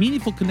sparking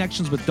meaningful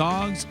connections with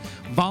dogs,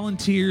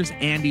 volunteers,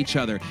 and each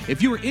other.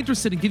 If you are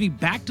interested in giving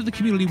back to the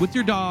community with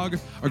your dog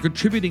or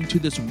contributing to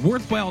this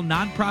worthwhile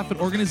nonprofit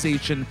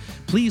organization,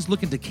 please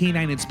look into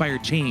Canine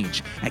Inspired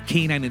Change at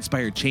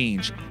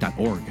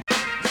canineinspiredchange.org.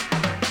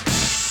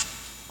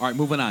 All right,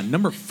 moving on.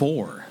 Number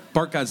 4.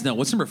 Bart Godsnell.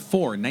 What's number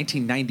 4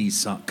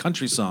 1990s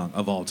country song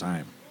of all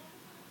time?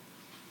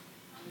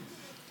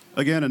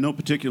 Again, in no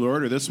particular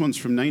order, this one's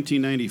from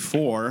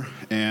 1994,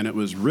 and it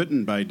was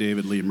written by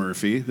David Lee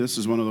Murphy. This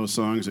is one of those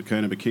songs that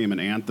kind of became an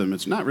anthem.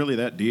 It's not really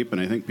that deep, and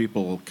I think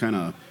people kind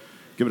of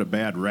give it a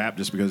bad rap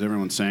just because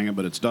everyone sang it,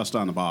 but it's Dust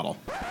on the Bottle.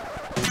 There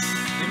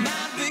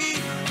might be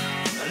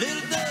a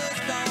little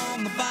dust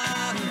on the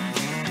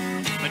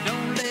bottom, but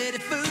don't let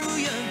it fool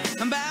you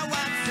about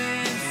what's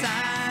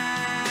inside.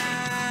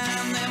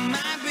 There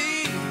might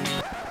be.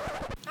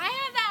 I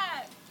had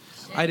that.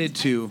 I did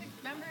too.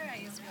 Remember, I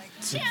used to be like,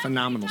 It's a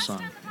phenomenal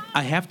song.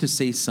 I have to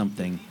say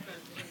something.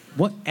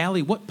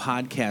 Allie, what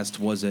podcast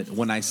was it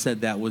when I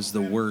said that was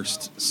the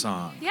worst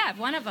song? Yeah,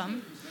 one of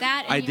them.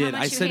 That. And I how did.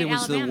 much I you said hate it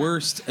was Alabama. the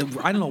worst.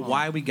 I don't know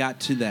why we got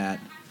to that.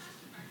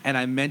 And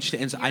I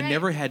mentioned it, and I You're right.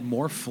 never had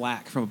more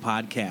flack from a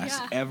podcast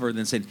Yeah. ever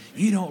than saying,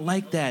 you don't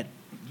like that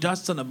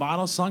Dust on the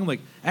Bottle song? I'm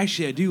like,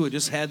 actually, I do. I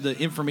just had the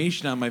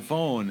information on my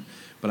phone.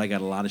 But I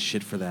got a lot of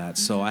shit for that.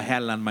 So I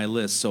had it on my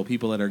list. So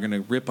people that are going to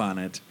rip on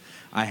it,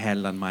 I had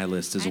it on my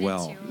list as I did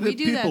well. too. We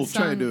do that People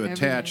try song to every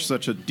attach day.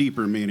 such a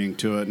deeper meaning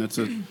to it, and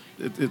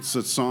it's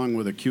a song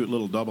with a cute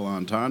little double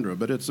entendre,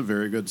 but it's a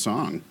very good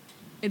song.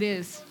 It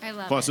is. I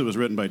love Plus, it. it was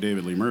written by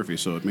David Lee Murphy,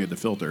 so it made the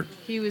filter.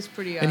 He was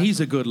pretty And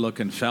he's a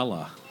good-looking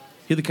fella.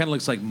 He kind of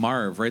looks like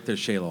Marv right there,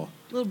 Shaylo.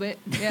 a little bit.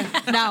 Yeah.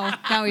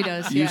 now he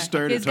does. You yeah.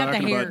 started He's got the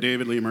talking hair. about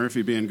David Lee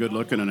Murphy being good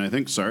looking, and I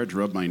think Sarge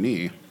rubbed my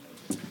knee.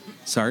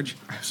 Sarge?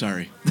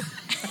 Sorry.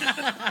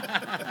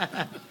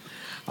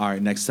 All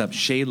right, next up,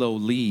 Shaylo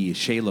Lee.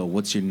 Shaylo,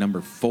 what's your number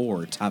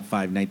 4 top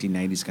 5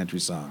 1990s country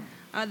song?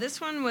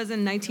 This one was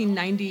in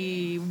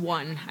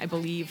 1991, I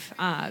believe.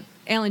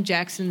 Alan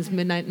Jackson's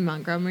 "Midnight in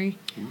Montgomery."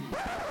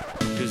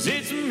 'Cause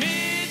it's midnight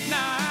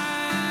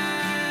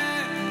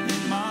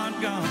in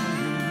Montgomery.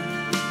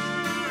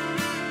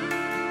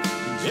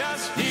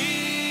 Just hear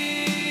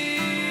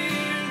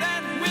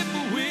that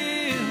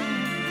whippoorwill.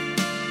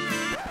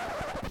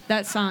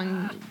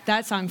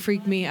 That song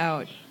freaked me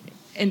out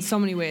in so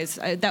many ways.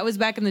 That was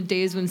back in the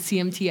days when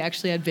CMT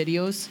actually had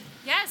videos.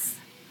 Yes.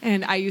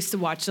 And I used to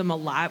watch them a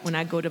lot when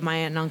I go to my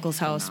aunt and uncle's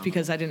house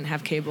because I didn't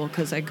have cable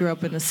because I grew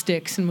up in the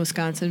sticks in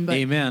Wisconsin. But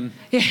Amen.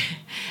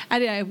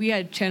 yeah, we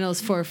had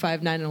channels 4,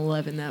 5, 9, and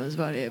 11. That was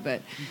about it.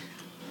 But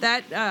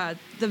that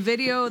the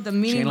video, the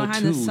meaning Channel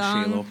behind the 2,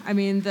 song. Shaylo. I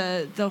mean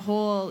the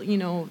whole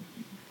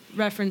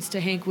reference to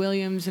Hank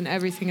Williams and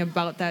everything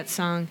about that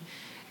song.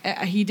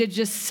 He did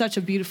just such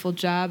a beautiful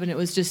job, and it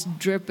was just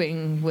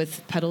dripping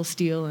with pedal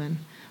steel, and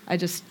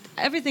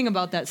everything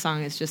about that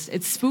song is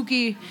it's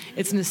spooky,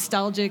 it's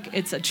nostalgic,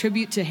 it's a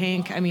tribute to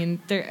Hank. I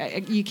mean,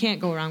 you can't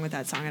go wrong with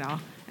that song at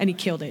all, and he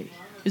killed it.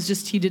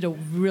 He did a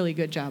really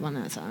good job on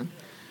that song.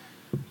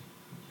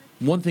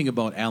 One thing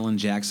about Alan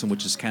Jackson,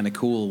 which is kind of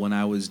cool when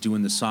I was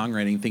doing the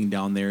songwriting thing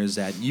down there, is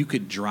that you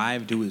could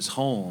drive to his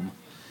home,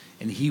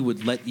 and he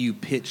would let you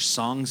pitch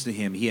songs to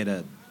him. He had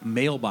a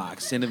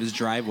mailbox end of his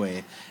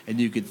driveway, and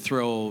you could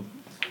throw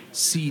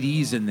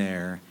CDs in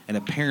there, and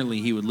apparently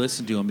he would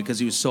listen to them because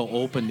he was so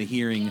open to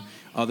hearing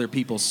other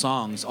people's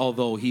songs,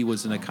 although he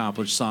was an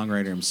accomplished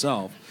songwriter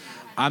himself.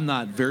 I'm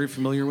not very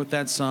familiar with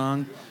that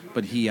song,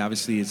 but he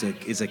obviously is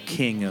a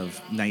king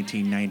of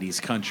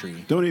 1990s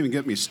country. Don't even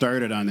get me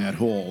started on that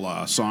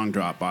whole song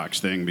Dropbox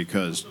thing,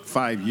 because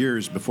 5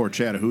 years before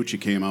Chattahoochee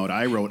came out,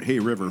 I wrote "Hey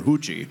River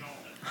Hoochie,"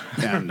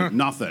 and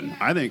nothing.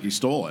 I think he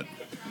stole it.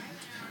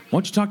 Why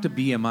don't you talk to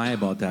BMI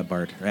about that,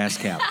 Bart, or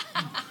ASCAP?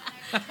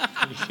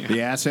 The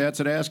asshats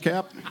at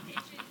ASCAP.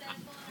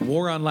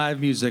 War on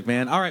live music,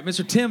 man. All right,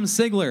 Mr. Tim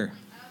Sigler,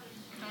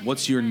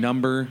 what's your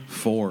number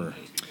 4?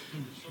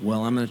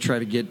 Well, I'm going to try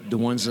to get the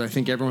ones that I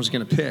think everyone's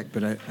going to pick,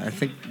 but I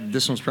think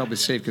this one's probably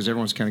safe because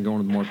everyone's kind of going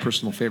with more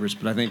personal favorites.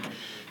 But I think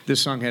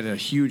this song had a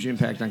huge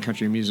impact on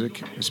country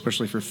music,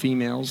 especially for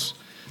females.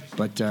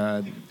 But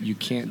you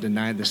can't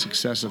deny the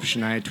success of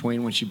Shania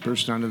Twain when she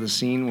burst onto the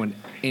scene, when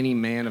Any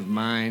Man of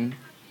Mine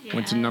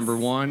went to number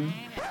 1.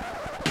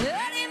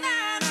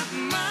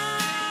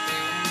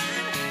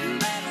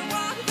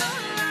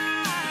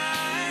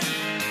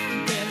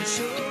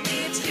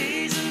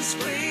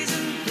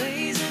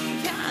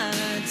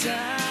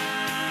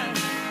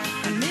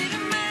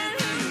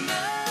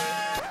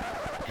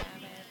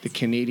 The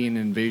Canadian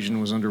invasion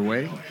was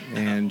underway,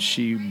 and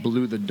she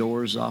blew the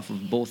doors off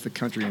of both the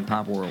country and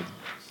pop world.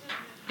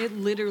 It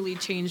literally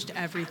changed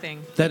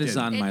everything. That is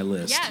on my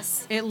list.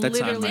 Yes. It That's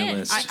literally on my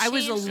list. I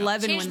was Changed-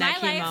 11 when changed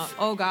that my came life. out.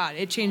 Oh God,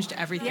 it changed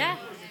everything. Yeah.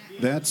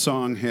 That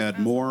song had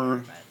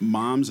more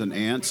moms and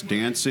aunts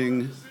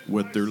dancing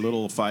with their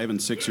little 5 and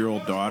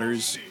 6-year-old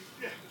daughters.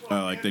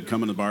 Like they'd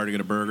come in the bar to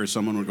get a burger,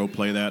 someone would go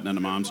play that, and then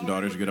the moms and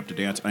daughters would get up to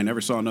dance. I never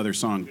saw another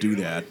song do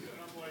that.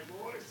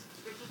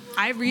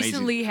 I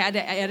recently had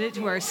to add it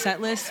to our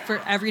set list for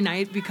every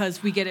night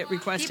because we get it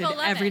requested People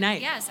love every it.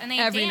 night. Yes, and they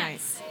every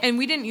dance. night. And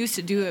we didn't used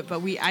to do it,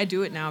 but I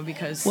do it now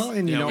because Well,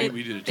 and you know,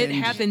 we did it too. it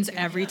happens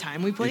every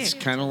time we play it's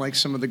it. kind of like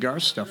some of the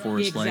Garth stuff where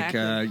it's Exactly.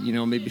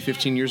 like, maybe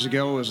 15 years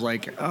ago it was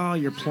like, oh,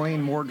 you're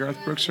playing more Garth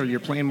Brooks or you're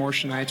playing more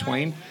Shania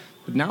Twain.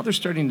 But now they're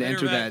starting to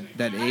enter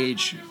that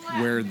age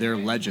where they're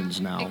legends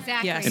now.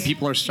 Exactly. Yes. And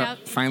people are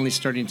Yep. finally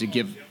starting to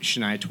give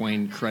Shania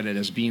Twain credit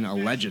as being a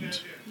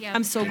legend. Yep.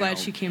 I'm so glad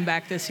she came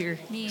back this year.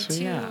 Me So,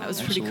 too. yeah. That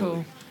was pretty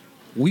Absolutely. cool.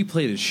 We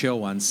played a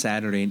show on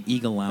Saturday in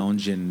Eagle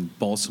Lounge in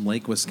Balsam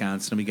Lake,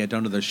 Wisconsin. And we got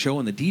down to the show,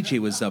 and the DJ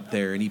was up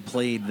there, and he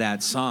played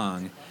that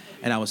song.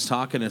 And I was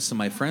talking to some of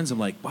my friends. I'm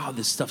like, wow,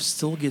 this stuff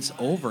still gets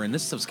over, and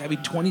this stuff's got to be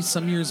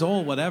 20-some years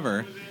old,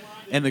 whatever.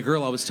 And the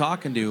girl I was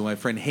talking to, my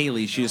friend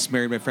Haley, she just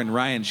married my friend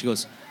Ryan. She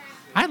goes,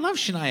 I love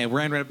Shania.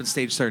 Ran right up on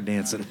stage, started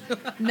dancing.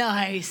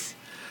 Nice.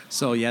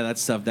 So, yeah, that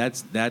stuff,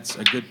 that's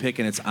a good pick,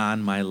 and it's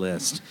on my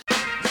list.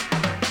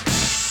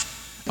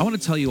 I want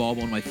to tell you all about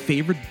one of my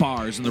favorite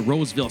bars in the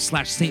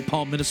Roseville/St.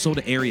 Paul,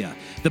 Minnesota area.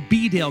 The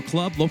B-Dale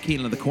Club,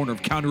 located on the corner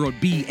of County Road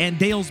B, and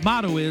Dale's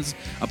motto is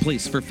a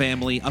place for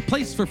family, a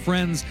place for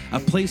friends,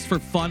 a place for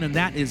fun, and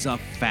that is a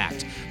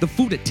fact. The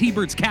food at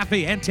T-Bird's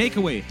Cafe and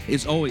Takeaway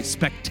is always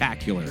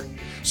spectacular.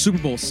 Super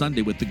Bowl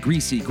Sunday with the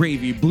Greasy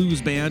Gravy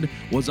Blues Band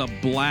was a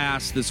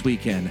blast this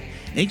weekend.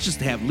 Anxious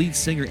to have lead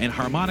singer and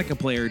harmonica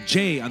player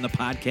Jay on the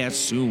podcast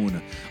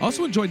soon.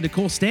 Also enjoyed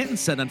Nicole Stanton's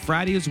set on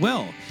Friday as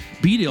well.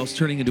 B-Dale's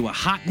turning into a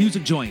hot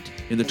music joint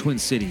in the Twin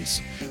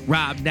Cities.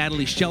 Rob,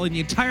 Natalie, Shelley, and the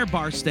entire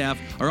bar staff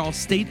are all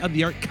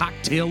state-of-the-art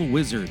cocktail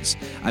wizards.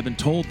 I've been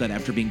told that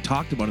after being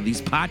talked about in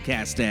these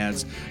podcast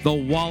ads, the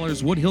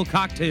Waller's Woodhill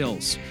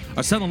cocktails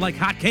are selling like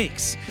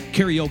hotcakes.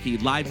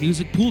 Karaoke, live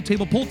music, pool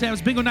table, pull tabs,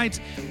 bingo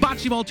nights,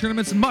 bocce ball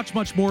tournaments, and much,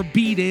 much more.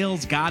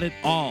 B-Dale's got it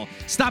all.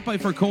 Stop by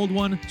for a cold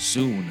one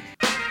soon.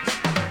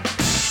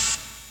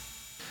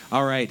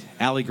 All right,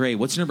 Allie Gray,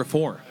 what's your number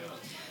 4?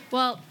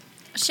 Well,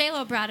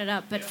 Shaylo brought it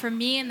up, but for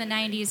me in the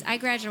 90s, I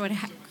graduated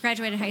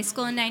high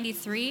school in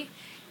 93,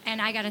 and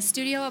I got a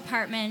studio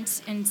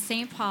apartment in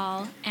St.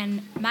 Paul,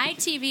 and my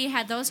TV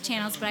had those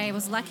channels, but I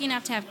was lucky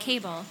enough to have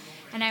cable,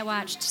 and I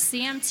watched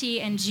CMT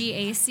and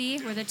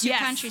GAC, were the two Yes.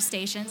 country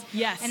stations,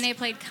 Yes. and they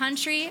played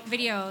country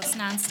videos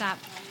nonstop,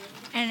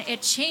 and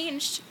it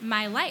changed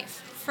my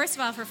life. First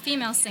of all, for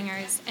female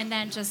singers, and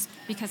then just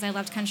because I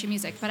loved country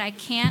music. But I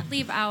can't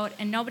leave out,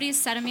 and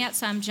nobody's said them yet,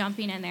 so I'm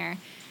jumping in there,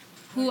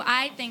 who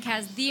I think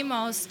has the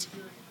most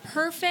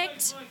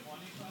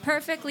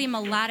perfectly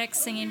melodic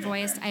singing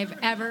voice I've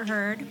ever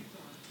heard,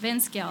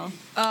 Vince Gill.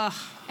 Ugh.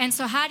 And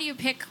so how do you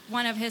pick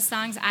one of his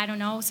songs? I don't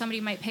know.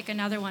 Somebody might pick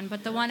another one.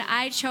 But the one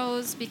I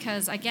chose,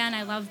 because, again,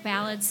 I love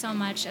ballads so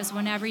much, is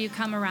Whenever You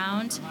Come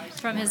Around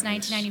from his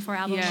 1994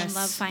 album, Yes. When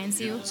Love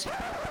Finds You.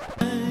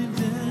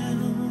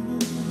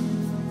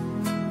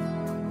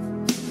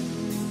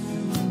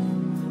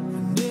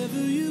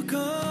 Whenever you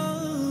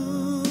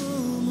come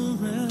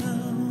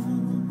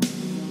around.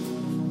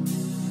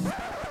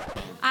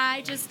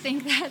 I just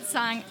think that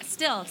song,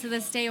 still to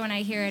this day when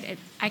I hear it,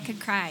 I could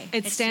cry.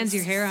 It It's stands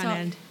your just hair on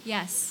end.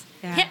 Yes.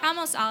 Yeah.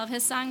 Almost all of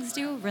his songs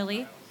do,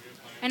 really.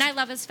 And I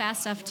love his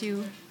fast stuff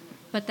too.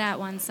 But that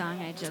one song,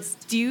 I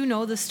just, Do you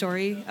know the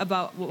story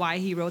about why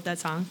he wrote that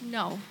song?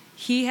 no.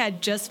 He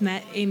had just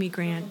met Amy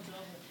Grant,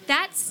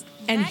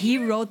 and he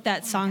wrote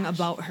that song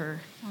about her.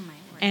 Oh, my word.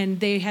 And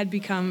they had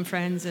become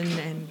friends,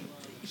 and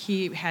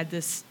he had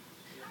this,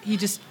 he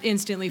just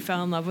instantly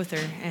fell in love with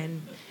her,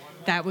 and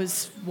that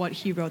was what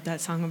he wrote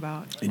that song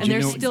about. And do you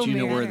they're know, still do you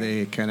know where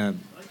married. they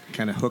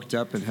kind of hooked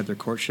up and had their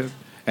courtship?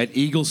 At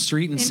Eagle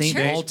Street in In St.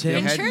 church. Paul, Tim?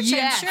 In had- church,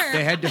 Yeah. I'm sure.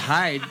 They had to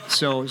hide,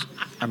 so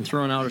I'm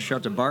throwing out a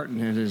shout to Barton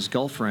and his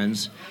golf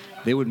friends.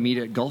 They would meet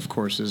at golf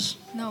courses.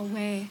 No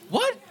way.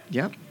 What?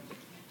 Yep.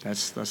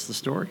 that's the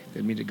story.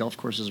 They meet at golf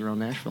courses around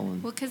Nashville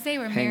and Well, because they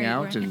were hang married.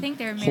 out weren't they? I and think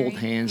they were hold married.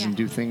 hands and Yeah.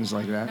 do things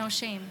like that. No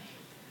shame.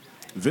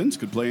 Vince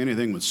could play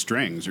anything with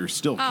strings, or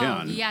still Oh,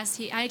 can. yes.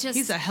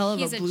 He's a hell of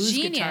a he's blues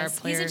genius. guitar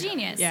player. He's a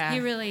genius. Yeah. He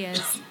really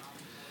is.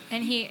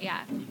 And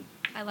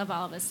I love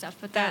all of his stuff.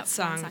 But That one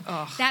song,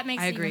 oh, that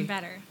makes I it agree. even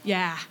better.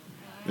 Yeah.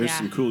 There's Yeah.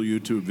 some cool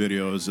YouTube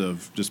videos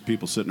of just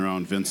people sitting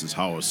around Vince's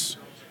house,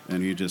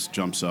 and he just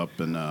jumps up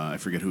and I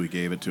forget who he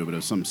gave it to, but it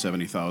was some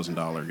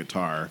 $70,000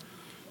 guitar,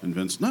 and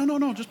Vince,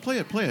 no, just play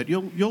it.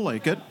 You'll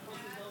like it.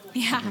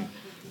 Yeah.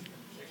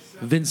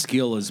 Vince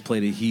Gill has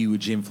played a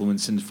huge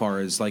influence as far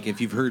as, like, if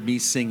you've heard me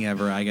sing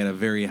ever, I got a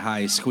very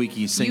high,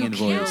 squeaky singing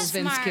kill voice.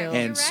 Vince Smart. Gill.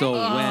 You're And so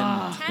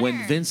right. when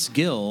Tenor. Vince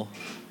Gill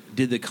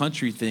did the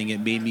country thing, it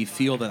made me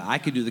feel that I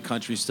could do the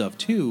country stuff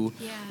too,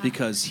 Yeah.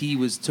 because he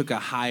took a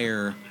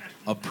higher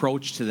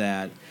approach to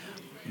that.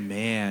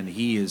 Man,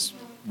 he is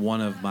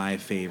one of my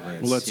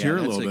favorites. Well, let's Yeah, hear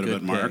a that's little bit of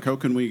good it, Mark. pick. How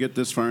can we get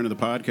this far into the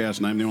podcast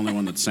and I'm the only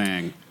one that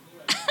sang?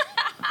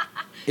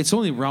 It's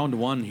only round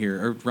one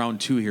here, or round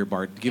two here,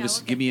 Bart.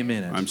 Give me a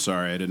minute. I'm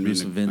sorry, I didn't Do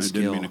some Vince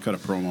Gill. mean to cut a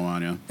promo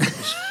on you.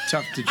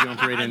 Tough to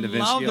jump right into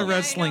Vince Love Gill. the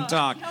wrestling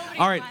talk. Nobody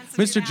All right,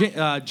 wants to do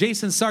Mr.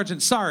 Jason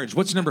Sargent Sarge,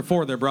 what's your number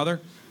 4 there,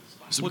 brother?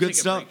 Some We'll good take a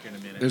stuff. break here in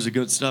a minute. There's a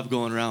good stuff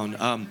going around.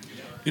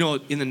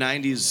 In the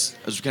 90s,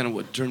 that's kind of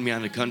what turned me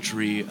on to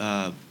country,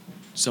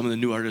 some of the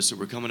new artists that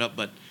were coming up.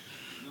 But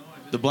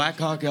the Black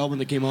Hawk album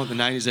that came out in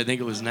the 90s, I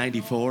think it was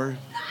 94.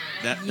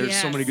 There's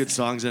so many Yes. good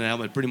songs in that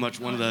album. Pretty much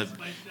one of the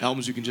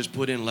albums you can just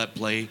put in and let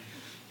play.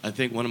 I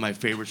think one of my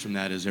favorites from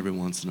that is Every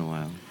Once in a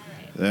While.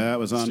 That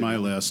was on my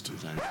list.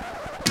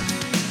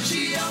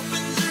 She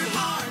opens her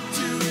heart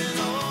to an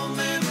old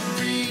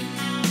memory.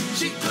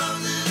 She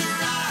closes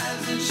her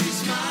eyes and she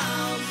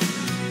smiles.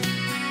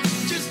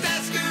 Just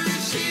ask her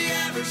if she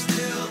ever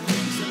still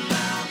thinks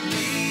about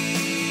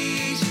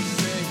me. She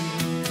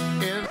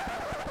said,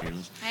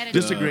 I had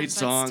Just a good great but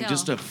song, still.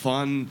 just a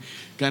fun,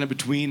 kind of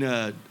between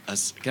kind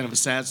of a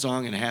sad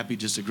song and a happy,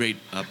 just a great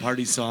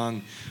party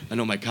song. I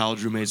know my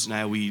college roommates and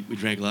I, we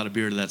drank a lot of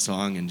beer to that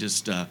song, and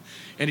just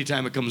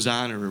anytime it comes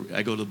on or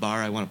I go to the bar,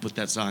 I want to put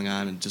that song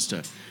on, and just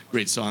a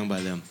great song by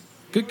them.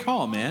 Good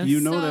call, man. You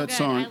know So that good. I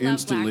song love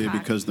instantly Black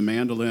Hawk. because the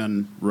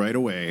mandolin right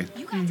away,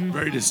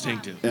 Very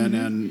distinctive.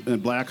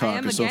 and Black I Hawk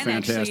am is so again,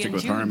 actually, fantastic in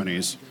with June.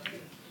 harmonies.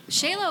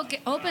 Shaylo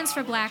opens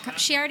for Black Hawk.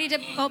 She already did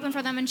open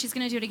for them, and she's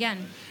going to do it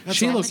again.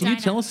 Sheila, can you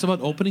Medina. tell us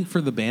about opening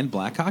for the band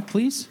Blackhawk,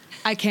 please?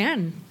 I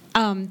can.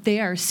 They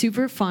are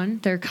super fun.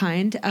 They're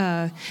kind.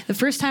 The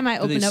first time I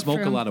Do they opened up smoke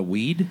for a them, lot of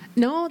weed?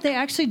 No, they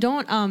actually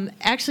don't.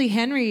 Actually,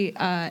 Henry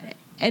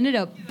ended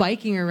up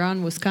biking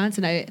around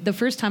Wisconsin. The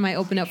first time I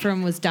opened up for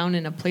him was down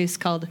in a place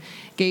called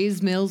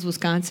Gays Mills,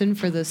 Wisconsin,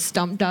 for the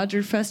Stump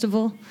Dodger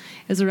Festival.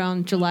 It was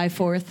around July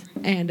 4th,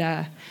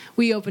 and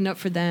we opened up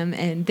for them.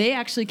 And they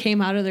actually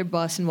came out of their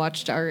bus and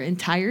watched our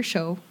entire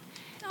show.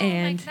 Oh,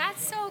 And like,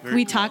 that's so cool.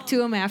 we talked to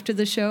them after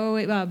the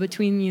show,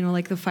 between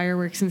like the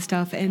fireworks and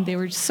stuff, and they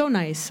were just so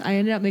nice. I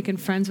ended up making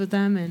friends with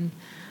them,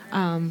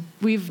 and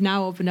we've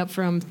now opened up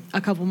for them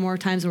a couple more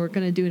times, and we're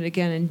going to do it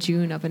again in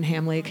June up in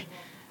Ham Lake.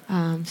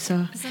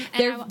 So Listen,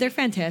 and they're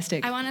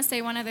fantastic. I want to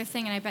say one other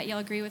thing, and I bet you'll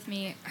agree with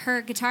me.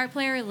 Her guitar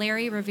player,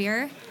 Larry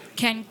Revere,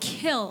 can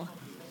kill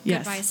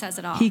Yes. Goodbye Says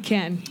It All. He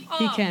can. He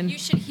Oh, can. You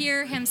should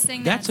hear him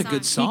sing That's that a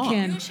good song. song. He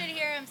can. You should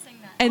hear him sing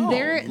that. And Oh,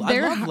 they're I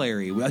love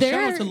Larry. A shout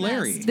out to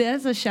Larry.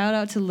 That's a shout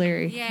out to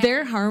Larry. Yeah.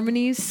 Their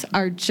harmonies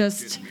are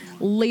just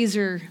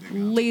laser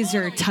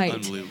tight.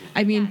 Unbelievable.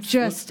 I mean, Yes.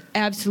 just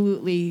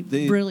absolutely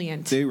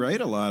brilliant. They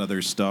write a lot of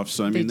their stuff,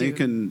 so I They mean they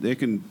do.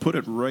 can put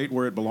it right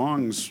where it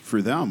belongs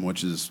for them,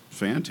 which is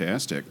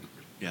fantastic.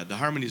 Yeah, the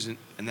harmonies in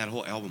that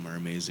whole album are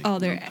amazing. Oh,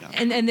 they're Yeah.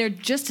 and they're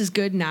just as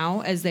good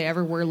now as they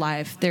ever were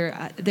live.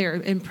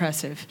 They're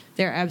impressive.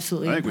 They're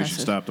absolutely I think we impressive.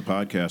 should stop the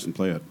podcast and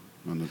play it.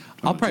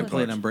 I'll probably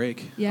play it on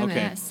break. Yeah, okay.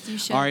 man. Yes, you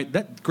should. All right,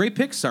 that great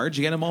pick, Sarge.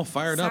 You got them all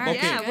fired up. Sarge,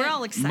 Okay. yeah, we're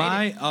all excited.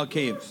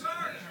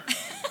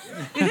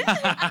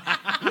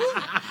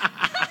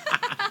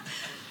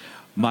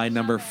 My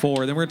number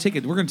 4. Then we're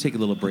gonna take a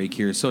little break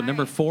here. So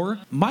number 4,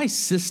 my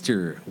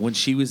sister, when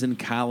she was in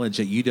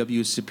college at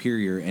UW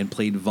Superior and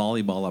played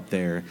volleyball up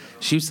there,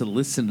 she used to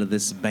listen to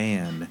this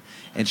band,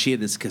 and she had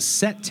this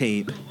cassette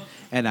tape,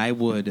 and I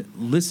would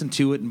listen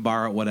to it and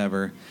borrow it,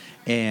 whatever.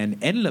 And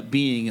ended up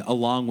being,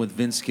 along with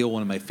Vince Gill,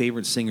 one of my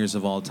favorite singers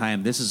of all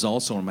time. This is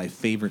also one of my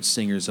favorite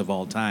singers of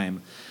all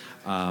time.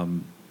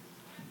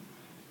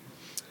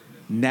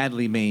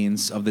 Natalie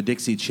Maines of the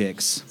Dixie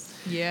Chicks.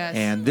 Yes.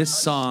 And this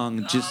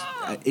song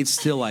I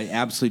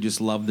absolutely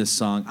just love this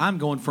song. I'm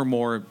going for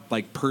more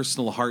like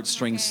personal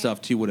heartstring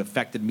stuff too, what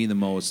affected me the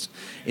most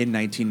in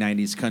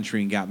 1990s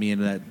country and got me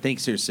into that.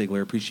 Thanks, there,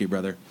 Sigler. Appreciate it,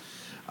 brother.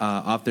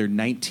 Off their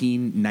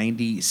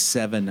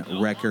 1997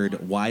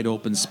 record, Wide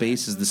Open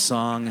Space, is the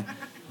song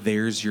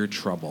There's Your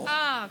Trouble.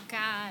 Oh,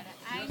 God.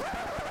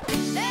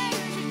 There's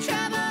your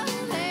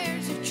trouble,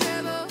 there's your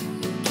trouble.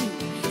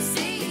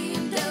 See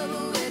him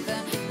double with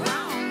the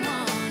wrong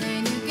one.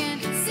 And you can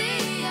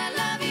see I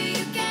love you,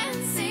 you can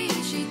see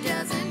she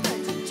doesn't. But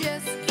you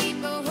just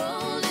keep a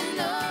holding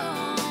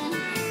on.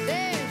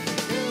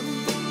 There's your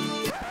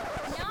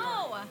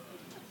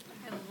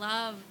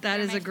That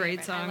They're is my a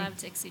great favorite. song. I love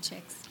Dixie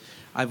Chicks.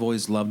 I've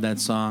always loved that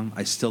song.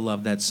 I still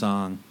love that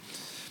song.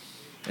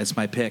 That's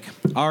my pick.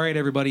 All right,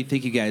 everybody.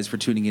 Thank you guys for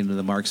tuning into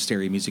the Mark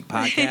Sterry Music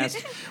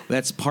Podcast.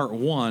 That's part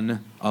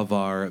one of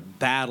our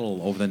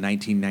battle over the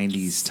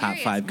 1990s top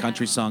Serious 5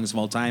 country battle. songs of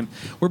all time.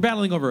 We're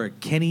battling over a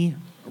Kenny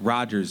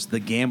Rogers, The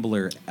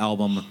Gambler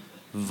album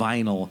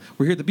vinyl.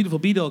 We're here at the beautiful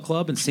Beadle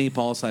Club in St.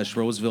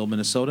 Paul/Roseville,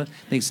 Minnesota.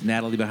 Thanks to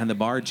Natalie behind the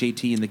bar,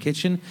 JT in the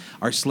kitchen.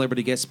 Our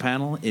celebrity guest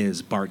panel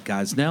is Bart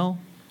Gosnell,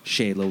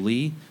 Shayla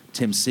Lee,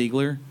 Tim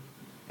Siegler,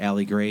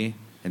 Allie Gray,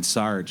 and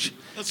Sarge.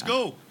 Let's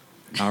go.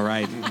 All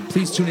right.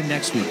 Please tune in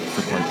next week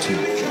for part 2.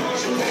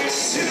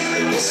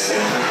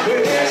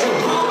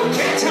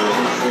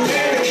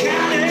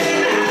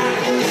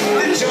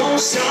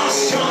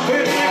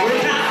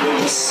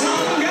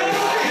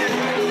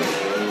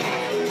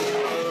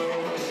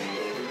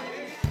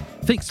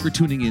 Thanks for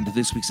tuning in to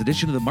this week's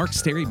edition of the Mark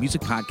Sterry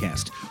Music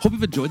Podcast. Hope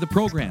you've enjoyed the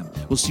program.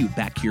 We'll see you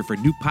back here for a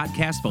new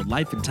podcast about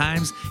life and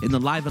times in the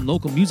live and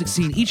local music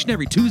scene each and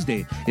every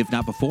Tuesday, if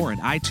not before, on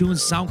iTunes,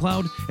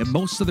 SoundCloud, and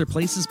most other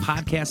places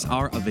podcasts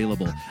are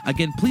available.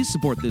 Again, please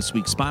support this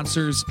week's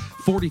sponsors,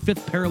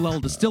 45th Parallel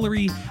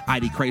Distillery,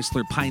 ID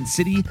Chrysler Pine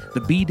City,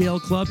 the B-Dale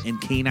Club, and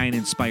Canine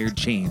Inspired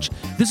Change.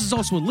 This is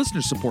also a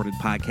listener-supported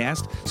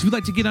podcast, so if you'd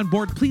like to get on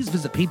board, please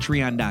visit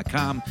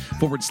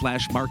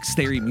patreon.com/Mark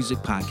Sterry Music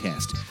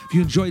Podcast. If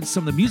you enjoyed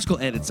some of the musical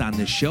edits on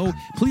this show,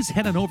 please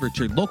head on over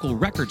to your local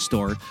record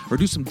store or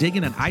do some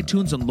digging on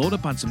iTunes and load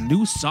up on some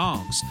new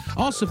songs.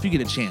 Also, if you get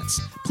a chance,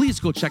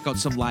 please go check out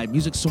some live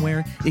music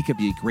somewhere. It could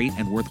be a great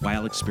and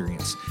worthwhile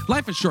experience.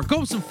 Life is short. Go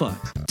have some fun.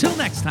 Till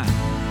next time.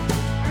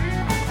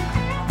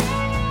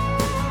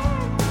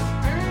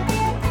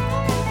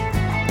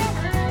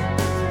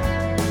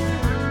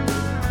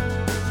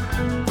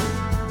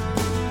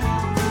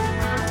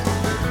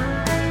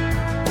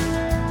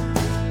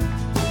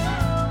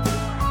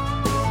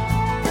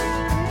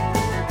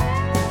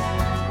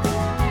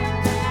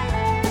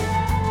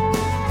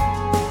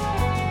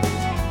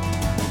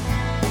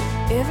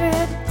 Every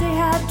day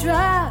I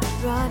drive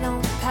right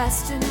on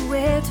past and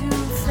way too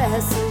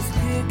fast. Those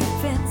picket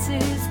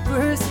fences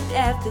bursting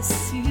at the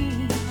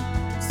seams.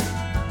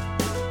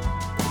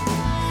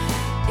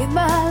 In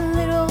my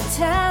little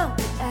town,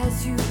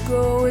 as you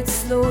go, it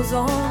slows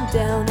on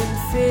down in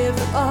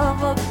favor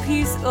of a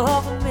piece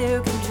of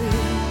American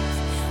dreams.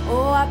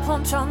 Oh, I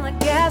punch on the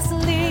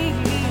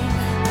gasoline,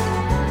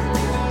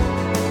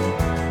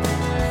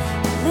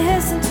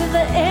 listen to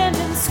the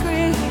engine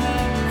scream.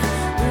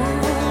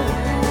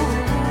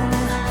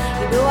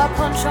 You know I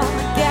punch on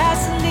the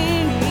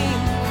gasoline,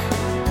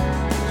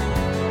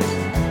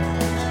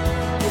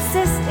 'cause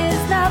this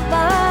is not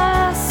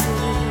my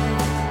scene.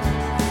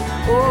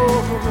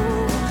 Oh,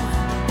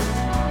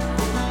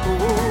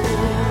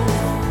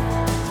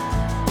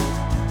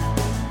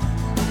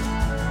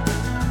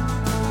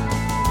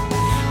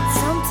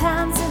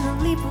 sometimes in a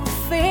leap of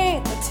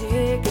faith I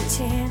take a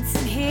chance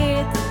and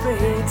hit the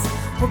brakes,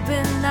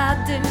 hoping I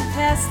didn't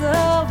pass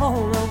the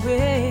whole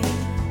away.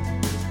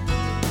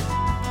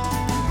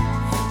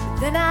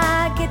 Then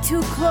I get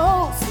too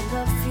close and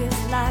love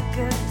feels like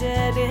a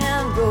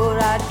dead-end road.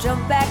 I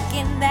jump back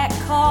in that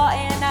car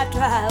and I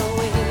drive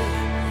away.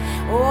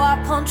 Oh, I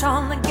punch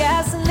on the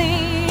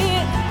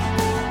gasoline,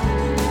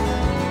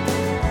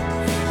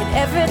 and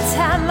every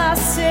time I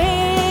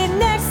say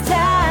next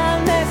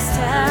time, next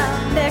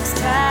time, next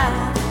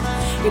time,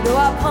 you know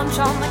I punch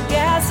on the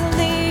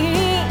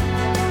gasoline,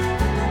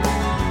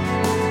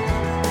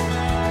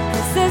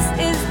 'cause this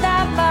is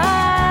not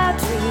my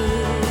dream.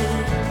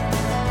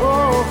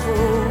 Oh,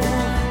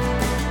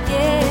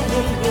 yeah,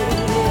 yeah, yeah,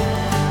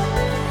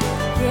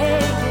 yeah,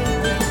 yeah.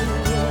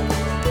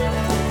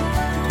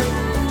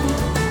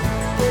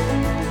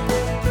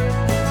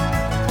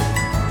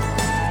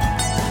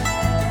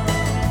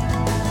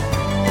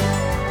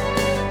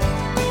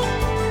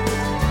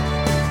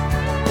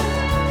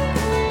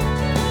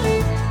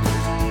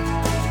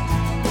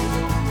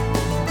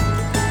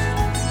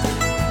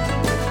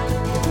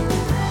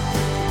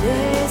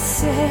 They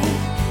say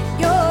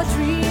your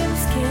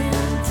dreams can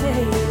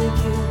take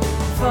you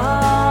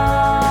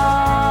far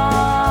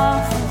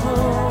from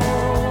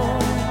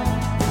home.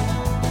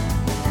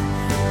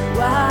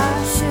 Why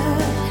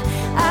should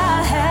I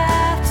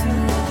have to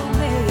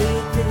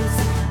make this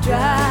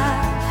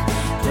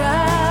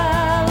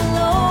drive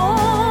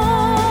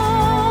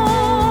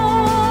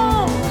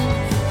alone?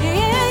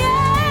 Yeah,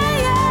 yeah,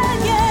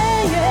 yeah,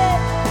 yeah, yeah.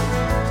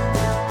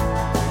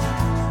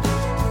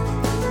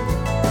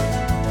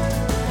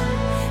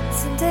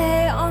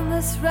 Someday on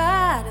this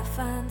ride I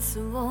find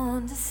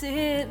someone to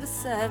sit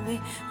beside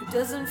me who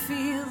doesn't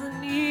feel the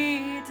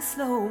need to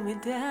slow me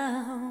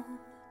down.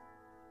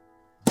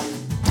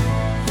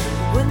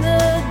 When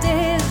the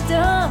day is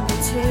done, we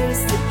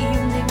chase the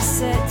evening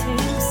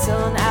setting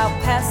sun out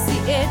past the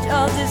edge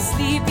of this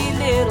sleepy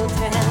little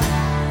town.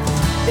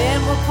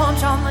 Then we'll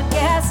punch on the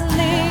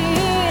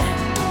gasoline,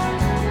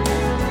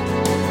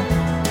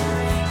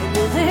 and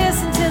we'll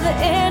listen to the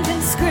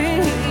engine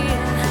scream.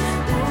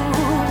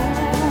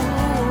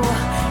 Ooh,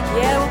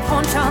 yeah, we'll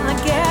punch on the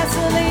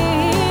gasoline.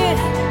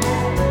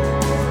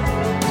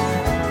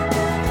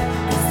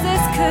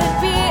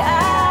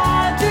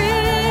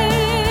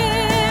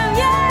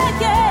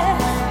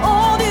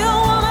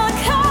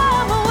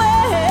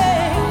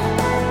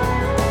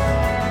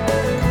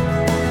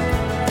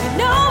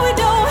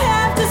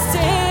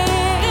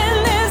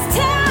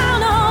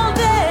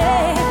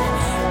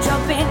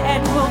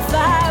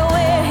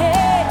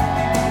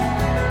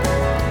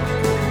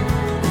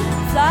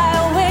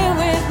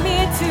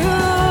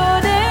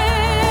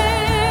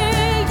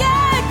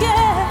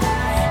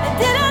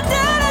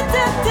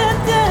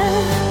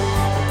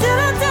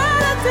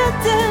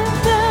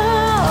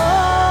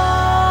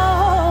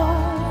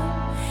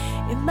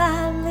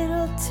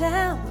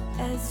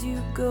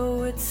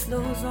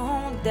 slows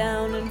on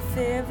down in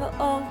favor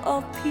of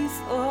a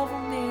piece of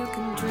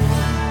American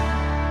dream.